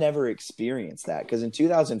had never experienced that because in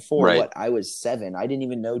 2004, I was 7. I didn't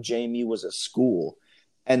even know JMU was a school,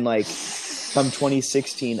 and like come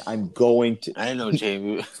 2016, I'm going to. I didn't know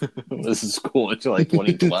JMU was a school until like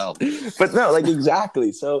 2012. But no, like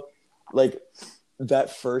exactly. So like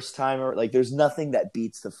that first time, or like there's nothing that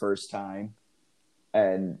beats the first time,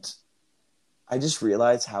 and. I just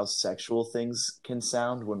realized how sexual things can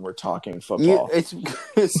sound when we're talking football.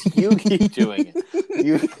 You keep doing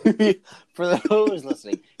it. For those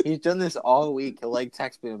listening, he's done this all week. He'll like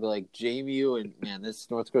text me and be like, JMU and man, this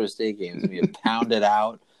North Dakota State game is going to be pounded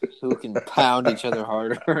out. Who can pound each other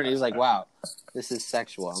harder? And he's like, wow, this is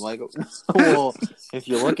sexual. I'm like, well, if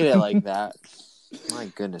you look at it like that, my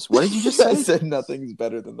goodness. What did you just say? I said nothing's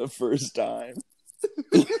better than the first time.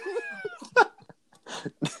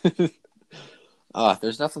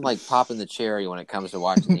 There's nothing like popping the cherry when it comes to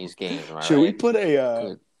watching these games. Should we put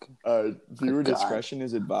a viewer discretion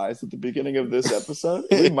is advised at the beginning of this episode?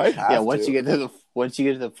 We might have to. Once you get to the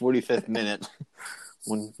 45th minute,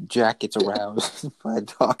 when Jack gets aroused by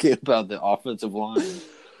talking about the offensive line.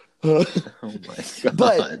 Oh my god!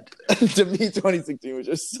 But to me, 2016 was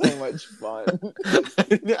just so much fun.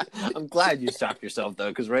 I'm glad you stopped yourself though,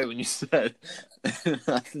 because right when you said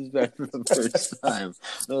nothing's better for the first time,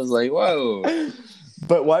 I was like, "Whoa!"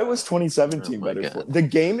 But why was 2017 better? The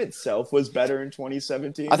game itself was better in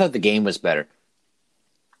 2017. I thought the game was better.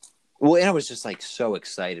 Well, and I was just like so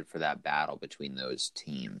excited for that battle between those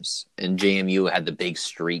teams, and JMU had the big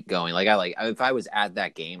streak going. If I was at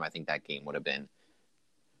that game, I think that game would have been.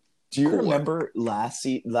 Do you remember in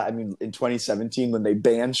 2017 when they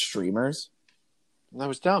banned streamers? That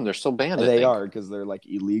was dumb. They're still banned. They are because they're like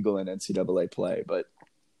illegal in NCAA play. But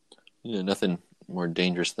nothing more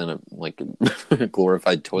dangerous than a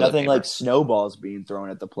glorified toilet. Nothing like snowballs being thrown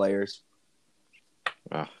at the players.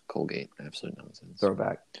 Colgate, absolute nonsense.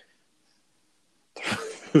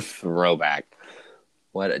 Throwback.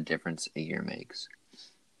 What a difference a year makes.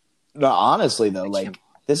 No, honestly though,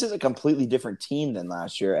 this is a completely different team than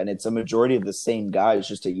last year, and it's a majority of the same guys,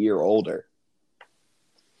 just a year older.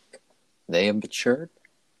 They have matured,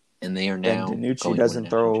 and they are now. And DiNucci doesn't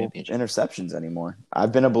throw interceptions anymore.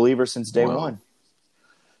 I've been a believer since day one.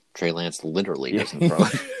 Trey Lance literally doesn't throw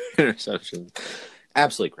interceptions.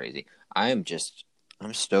 Absolutely crazy. I'm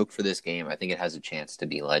stoked for this game. I think it has a chance to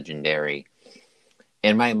be legendary.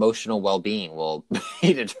 And my emotional well-being will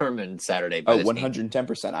be determined Saturday by this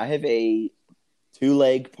 110%. Game. I have a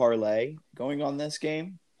 2-leg parlay going on this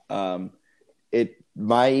game. My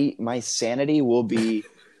sanity will be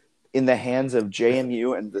in the hands of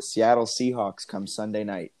JMU and the Seattle Seahawks come Sunday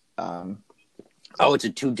night. It's a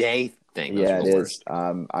 2-day thing. Yeah, it is.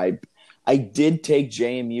 I did take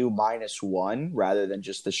JMU -1 rather than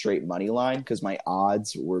just the straight money line because my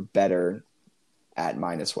odds were better at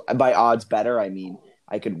 -1. By odds better, I mean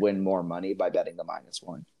I could win more money by betting the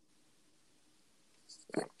 -1.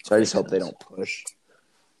 So I just hope they don't push.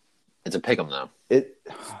 It's a pick'em though.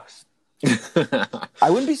 I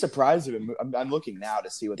wouldn't be surprised if I'm looking now to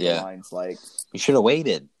see what the line's like. You should have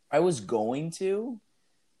waited. I was going to,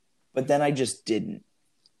 but then I just didn't.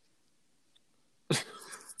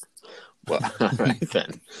 Well, all right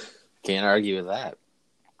then. Can't argue with that.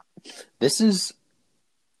 This is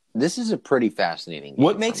a pretty fascinating game.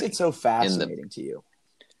 What makes it so fascinating to you?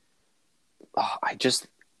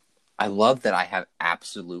 I love that I have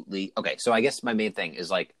absolutely... Okay, so I guess my main thing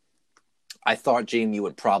is, I thought JMU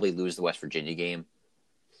would probably lose the West Virginia game.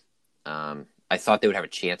 I thought they would have a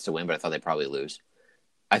chance to win, but I thought they'd probably lose.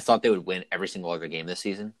 I thought they would win every single other game this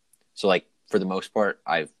season. So, like, for the most part,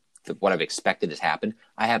 what I've expected has happened.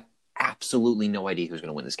 I have absolutely no idea who's going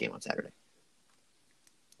to win this game on Saturday.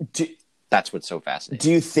 That's what's so fascinating.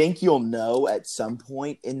 Do you think you'll know at some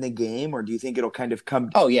point in the game, or do you think it'll kind of come?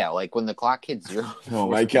 Oh, yeah. Like, when the clock hits 0. Oh,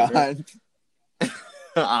 my God.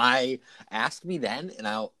 Ask me then, and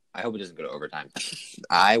I hope it doesn't go to overtime.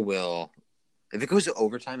 I will. If it goes to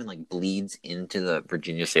overtime and like bleeds into the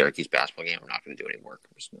Virginia-Syracuse basketball game, I'm not going to do any work.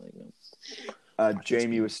 I'm just going to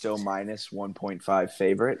JMU is still minus 1.5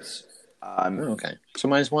 favorites. okay, so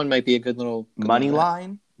 -1 might be a good little money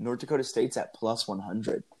line. North Dakota State's at plus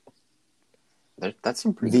 100. That's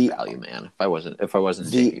some pretty good value, man. If I wasn't a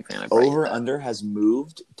JMU fan, I'd over under has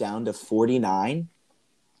moved down to 49.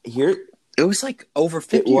 Here, it was like over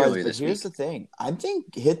 50 earlier this week. Here's the thing: I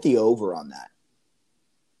think hit the over on that.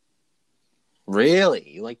 Really?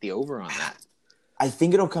 You like the over on that? I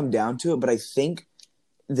think it'll come down to it, but I think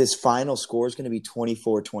this final score is going to be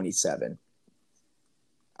 24-27.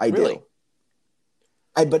 I really?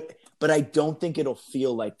 Do. But I don't think it'll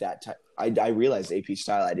feel like that. I realized AP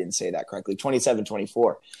style. I didn't say that correctly.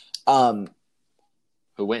 27-24.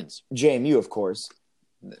 Who wins? JMU, of course.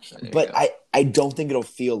 But I don't think it'll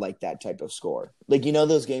feel like that type of score. Like, you know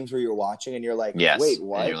those games where you're watching and you're like, wait,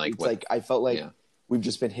 what? And you're like, it's like I felt like we've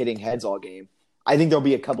just been hitting heads all game. I think there'll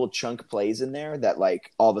be a couple chunk plays in there that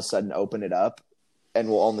like all of a sudden open it up, and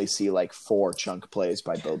we'll only see like 4 chunk plays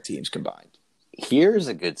by both teams combined. Here's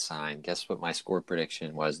a good sign. Guess what my score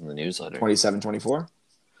prediction was in the newsletter? 27-24?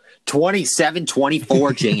 27-24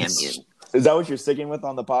 JMU. Is that what you're sticking with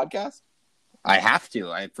on the podcast? I have to.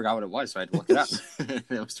 I forgot what it was, so I had to look it up. It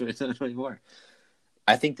was 27-24.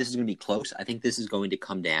 I think this is going to be close. I think this is going to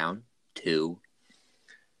come down to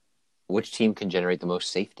which team can generate the most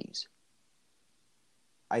safeties.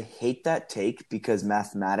 I hate that take because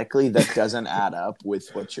mathematically that doesn't add up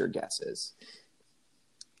with what your guess is.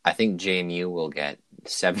 I think JMU will get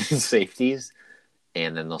 7 safeties,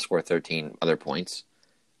 and then they'll score 13 other points.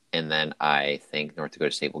 And then I think North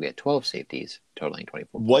Dakota State will get 12 safeties, totaling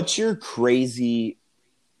 24. What's your crazy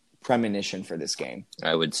premonition for this game?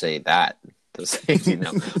 I would say that. The safety,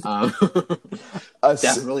 no.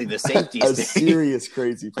 Definitely the safety. A serious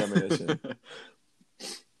crazy premonition.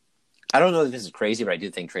 I don't know if this is crazy, but I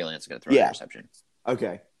do think Trey Lance is going to throw an interception.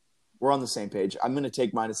 Okay. We're on the same page. I'm going to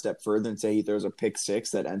take mine a step further and say he throws a pick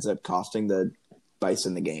 6 that ends up costing the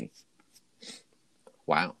Bison the game.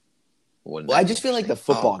 Wow. Well, I just feel like the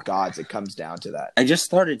football gods, it comes down to that. I just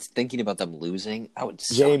started thinking about them losing. That would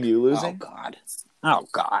suck. JMU losing? Oh,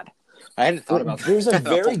 God. I hadn't thought about that. There's a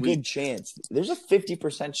very good chance. There's a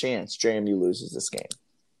 50% chance JMU loses this game.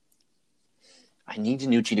 I need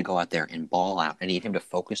Danucci to go out there and ball out. I need him to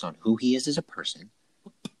focus on who he is as a person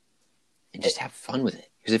and just have fun with it.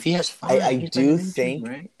 Because if he has fun, I do think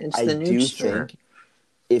think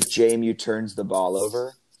if JMU turns the ball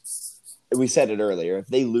over, we said it earlier, if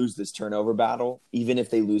they lose this turnover battle, even if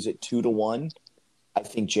they lose it 2-1, I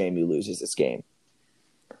think JMU loses this game.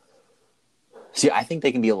 See, I think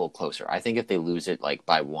they can be a little closer. I think if they lose it like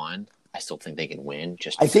by 1, I still think they can win.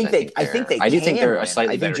 I think they think they're a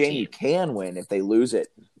slightly better team. I think JMU can win if they lose it,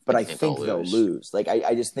 but I think they'll lose. Like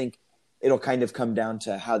I just think it'll kind of come down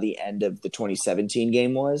to how the end of the 2017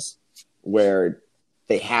 game was, where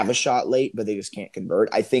they have a shot late, but they just can't convert.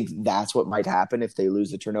 I think that's what might happen if they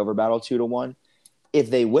lose the turnover battle 2-1. If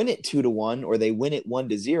they win it 2-1 or they win it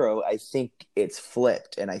 1-0, I think it's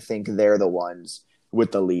flipped, and I think they're the ones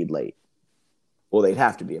with the lead late. Well, they'd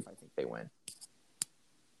have to be if I think they win.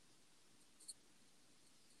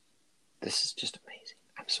 This is just amazing.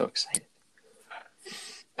 I'm so excited.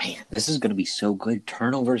 Man, this is going to be so good.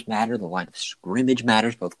 Turnovers matter. The line of scrimmage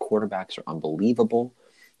matters. Both quarterbacks are unbelievable.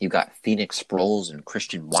 You've got Phoenix Sproles and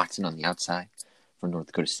Christian Watson on the outside from North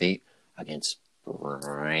Dakota State against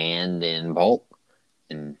Brandon Bolt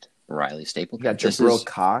and Riley Stapleton. You got Jabril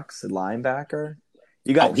Cox, the linebacker.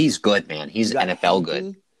 He's good, man. He's NFL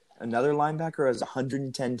good. Another linebacker has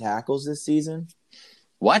 110 tackles this season.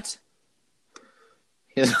 What?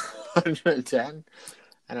 He has 110?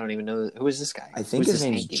 I don't even know. Who is this guy? I think his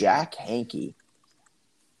name's Jack Hankey.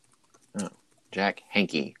 Oh, Jack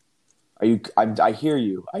Hankey. I hear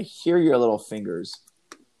you. I hear your little fingers.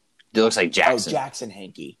 It looks like Jackson. Oh, Jackson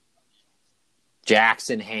Hankey.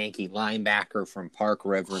 Jackson Hankey, linebacker from Park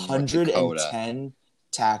River, North Dakota. 110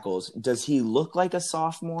 tackles. Does he look like a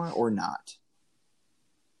sophomore or not?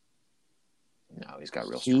 No, he's got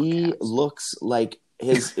real strong He calves. looks like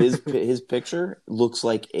his picture looks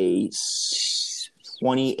like a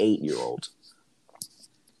 28-year-old.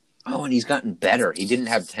 Oh, and he's gotten better. He didn't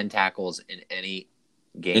have 10 tackles in any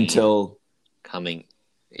game until coming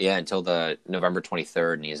Yeah, until the November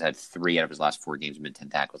 23rd, and he's had 3 out of his last 4 games mid-10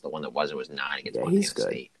 tackles. The one that wasn't was 9 against Montana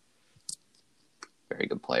State. Very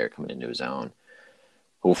good player coming into his own.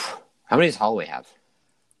 Oof. How many does Holloway have?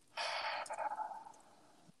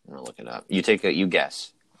 I'm going to look it up. You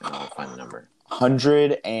guess, and I'll find the number.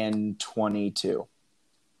 122.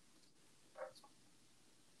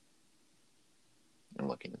 I'm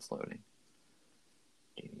looking, it's loading.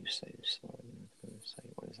 Do you say slow?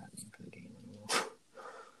 What does that mean for the game? I don't know.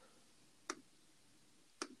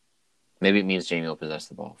 Maybe it means Jamie will possess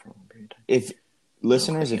the ball for a long period of time.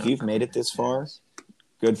 If you've made it this far,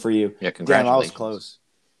 good for you. Yeah, congratulations. Damn, I was close.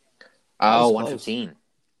 Oh, 115.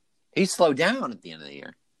 He slowed down at the end of the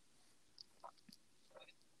year.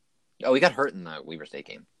 Oh, he got hurt in the Weber State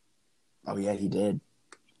game. Oh, yeah, he did.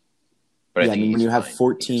 But yeah, I mean, when you have fine.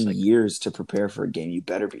 14 years to prepare for a game, you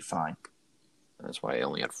better be fine. That's why he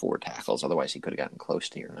only had 4 tackles. Otherwise, he could have gotten close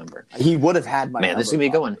to your number. He would have had my Man, this is going to be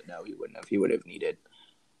a good one. No, he wouldn't have. He would have needed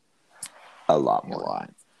a lot more. A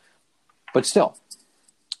lot. But still.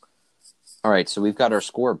 All right, so we've got our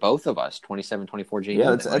score, both of us, 27-24 Jamie.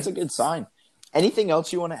 Yeah, that's a good sign. Anything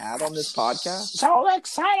else you want to add on this podcast? So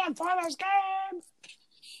excited for this game!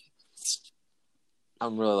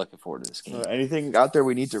 I'm really looking forward to this game. Anything out there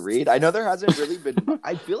we need to read? I know there hasn't really been.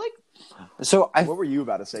 I feel like. What were you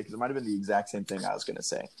about to say? Because it might have been the exact same thing I was going to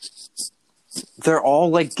say. They're all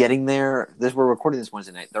like getting there. We're recording this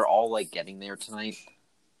Wednesday night. They're all like getting there tonight.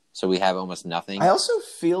 So we have almost nothing. I also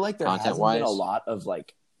feel like there hasn't content-wise. been a lot of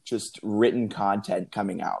like just written content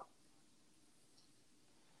coming out.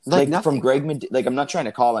 Like from Greg, like I'm not trying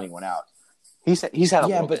to call anyone out. He's had a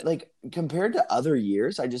little bit. But like compared to other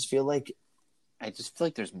years, I just feel like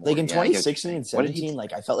there's more. Like in 2016 and 17,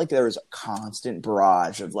 like I felt like there was a constant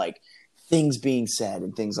barrage of like things being said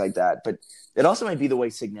and things like that. But it also might be the way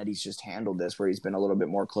Signetti's just handled this, where he's been a little bit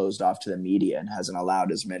more closed off to the media and hasn't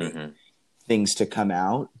allowed as many things to come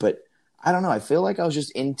out. But I don't know. I feel like I was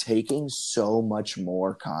just intaking so much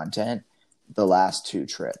more content the last 2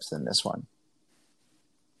 trips than this one.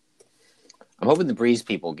 I'm hoping the Breeze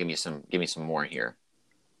people give me some more here.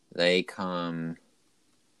 They've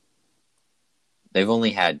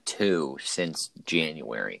only had 2 since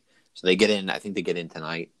January. So they get in, I think they get in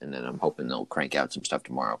tonight, and then I'm hoping they'll crank out some stuff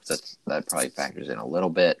tomorrow, because that probably factors in a little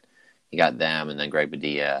bit. You got them, and then Greg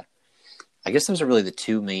Padilla. I guess those are really the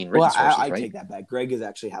 2 main written sources, I right? take that back. Greg has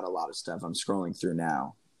actually had a lot of stuff. I'm scrolling through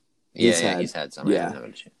now. He's had some. Yeah.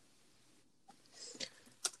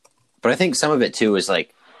 But I think some of it, too, is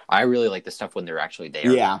like, I really like the stuff when they're actually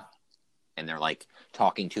there. Yeah. And they're, like,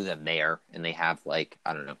 talking to them there, and they have, like,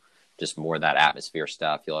 I don't know, just more of that atmosphere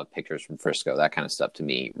stuff. You'll have pictures from Frisco. That kind of stuff, to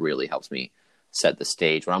me, really helps me set the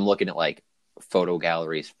stage. When I'm looking at, like, photo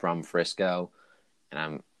galleries from Frisco, and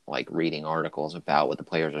I'm, like, reading articles about what the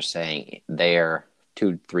players are saying there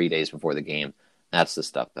 2-3 days before the game, that's the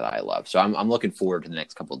stuff that I love. So I'm looking forward to the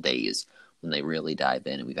next couple of days when they really dive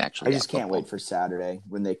in and we've actually. I just can't wait for Saturday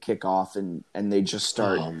when they kick off and they just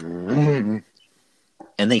start. And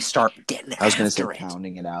they start getting. I was going to say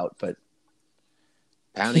pounding it out, but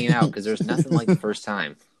pounding it out, because there's nothing like the first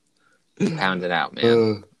time. Pound it out,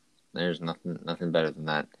 man. There's nothing better than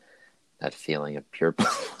that feeling of pure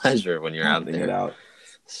pleasure when you're out there. It out.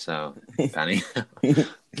 So, Penny.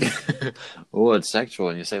 Oh, it's sexual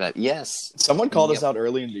when you say that. Yes. Someone called us out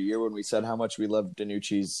early in the year when we said how much we love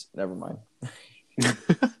DiNucci's. Never mind. I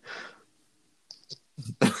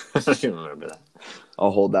don't remember that.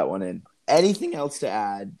 I'll hold that one in. Anything else to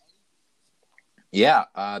add? Yeah,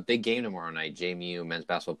 big game tomorrow night. JMU men's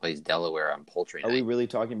basketball plays Delaware on Poultry Night. Are we really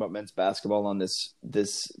talking about men's basketball on this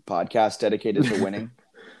podcast dedicated to winning?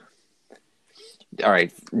 All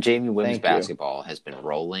right, JMU women's basketball has been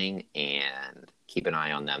rolling, and keep an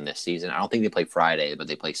eye on them this season. I don't think they play Friday, but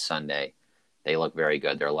they play Sunday. They look very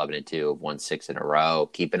good. They're 11-2, have won 6 in a row.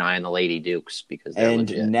 Keep an eye on the Lady Dukes, because they're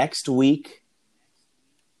legit. Next week,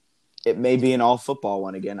 it may be an all football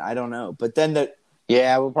one again. I don't know, but then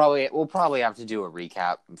we'll probably have to do a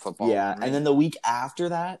recap in football. Yeah, right? And then the week after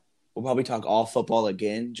that, we'll probably talk all football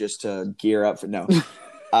again, just to gear up for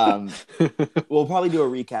we'll probably do a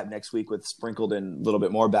recap next week with sprinkled in a little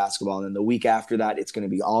bit more basketball. And then the week after that, it's going to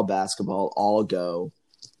be all basketball, all go.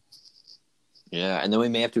 Yeah, and then we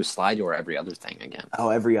may have to do a slide door every other thing again.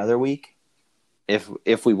 Oh, every other week?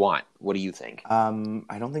 If we want. What do you think?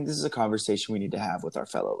 I don't think this is a conversation we need to have with our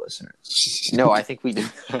fellow listeners. No, I think we do.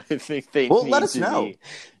 I think they need let us to know. be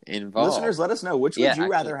involved. Listeners, let us know. Which would you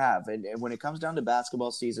rather have? And when it comes down to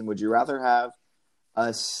basketball season, would you rather have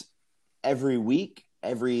us every week,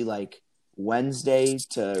 every Wednesday,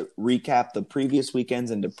 to recap the previous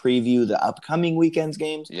weekends and to preview the upcoming weekend's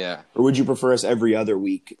games? Yeah. Or would you prefer us every other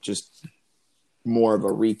week? Just more of a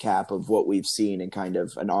recap of what we've seen and kind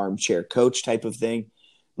of an armchair coach type of thing.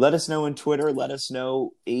 Let us know on Twitter. Let us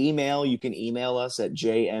know. Email. You can email us at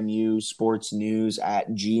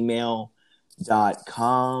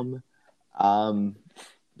jmusportsnews@gmail.com.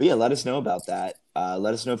 But yeah, let us know about that.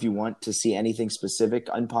 Let us know if you want to see anything specific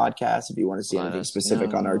on podcasts. If you want to see anything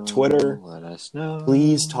specific on our Twitter, let us know.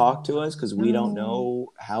 Please talk to us because we don't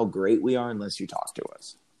know how great we are unless you talk to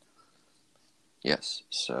us. Yes,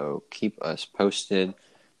 so keep us posted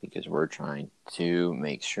because we're trying to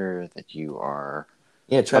make sure that you are.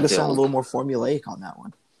 Yeah, try to sound a little more formulaic on that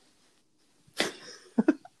one.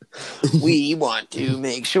 We want to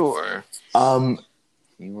make sure. And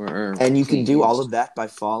you can do all of that by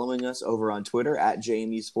following us over on Twitter at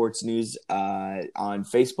JMU Sports News, on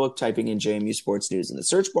Facebook, typing in JMU Sports News in the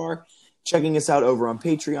search bar, checking us out over on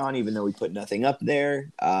Patreon, even though we put nothing up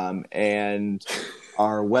there, and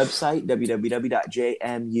our website,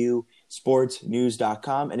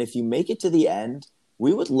 www.jmusportsnews.com. And if you make it to the end,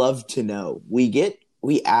 we would love to know. We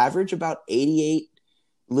average about 88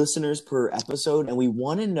 listeners per episode, and we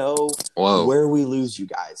want to know where we lose you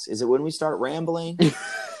guys. Is it when we start rambling?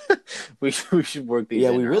 we should work these. Yeah,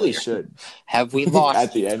 we really should. Have we lost?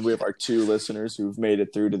 At the end, we have our 2 listeners who've made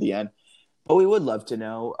it through to the end. But we would love to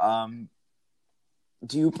know,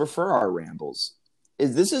 do you prefer our rambles?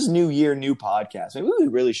 This is new year, new podcast. Maybe we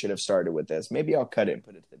really should have started with this. Maybe I'll cut it and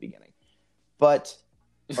put it at the beginning.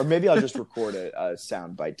 Or maybe I'll just record a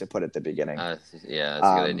sound bite to put at the beginning. Yeah, that's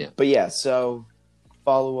a good idea. But yeah, so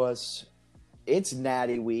follow us. It's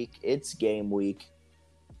Natty week. It's game week.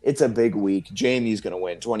 It's a big week. Jamie's going to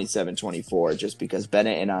win 27-24 just because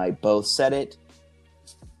Bennett and I both said it.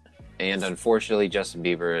 And unfortunately, Justin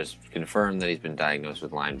Bieber has confirmed that he's been diagnosed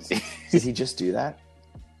with Lyme disease. Did he just do that?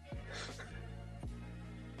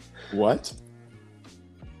 What?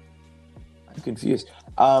 I'm confused.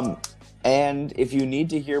 And if you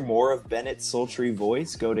need to hear more of Bennett's sultry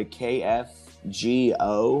voice, go to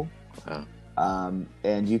KFGO.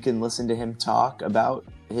 And you can listen to him talk about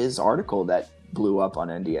his article that blew up on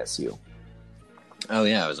NDSU. Oh,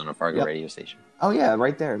 yeah. It was on a Fargo radio station. Oh, yeah.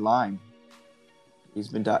 Right there. Lyme. He's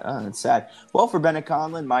been that's sad. Well, for Bennett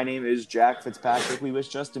Conlon, my name is Jack Fitzpatrick. We wish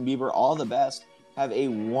Justin Bieber all the best. Have a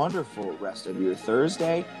wonderful rest of your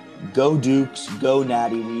Thursday. Go Dukes. Go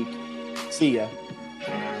Natty Week. See ya.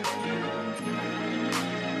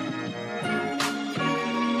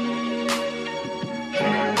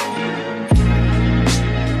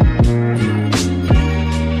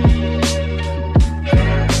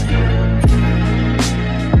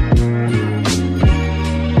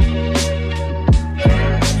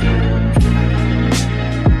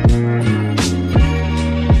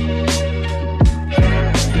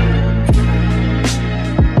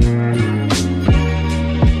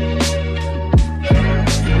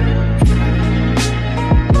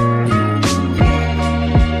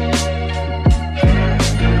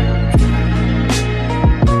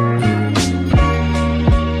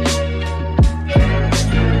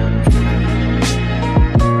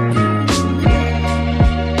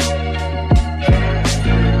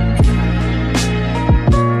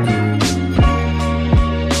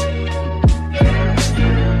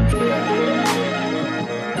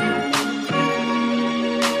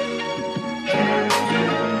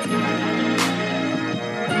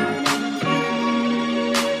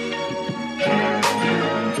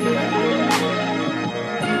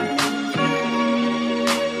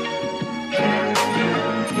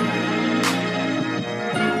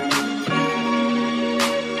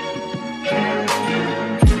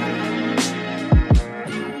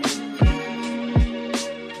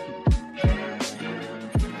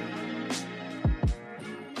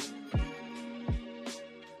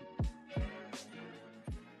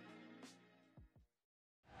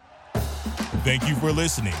 Thank you for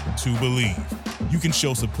listening to Believe. You can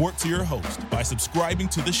show support to your host by subscribing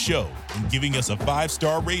to the show and giving us a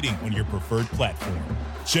 5-star rating on your preferred platform.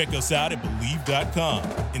 Check us out at Believe.com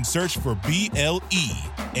and search for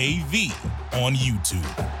BLEAV on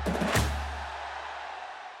YouTube.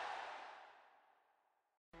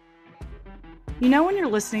 You know when you're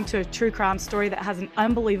listening to a true crime story that has an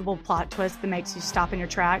unbelievable plot twist that makes you stop in your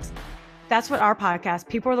tracks? That's what our podcast,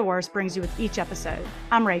 People Are the Worst, brings you with each episode.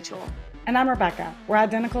 I'm Rachel. And I'm Rebecca. We're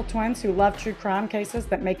identical twins who love true crime cases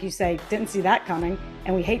that make you say, didn't see that coming,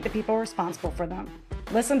 and we hate the people responsible for them.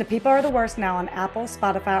 Listen to People Are the Worst now on Apple,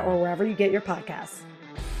 Spotify, or wherever you get your podcasts.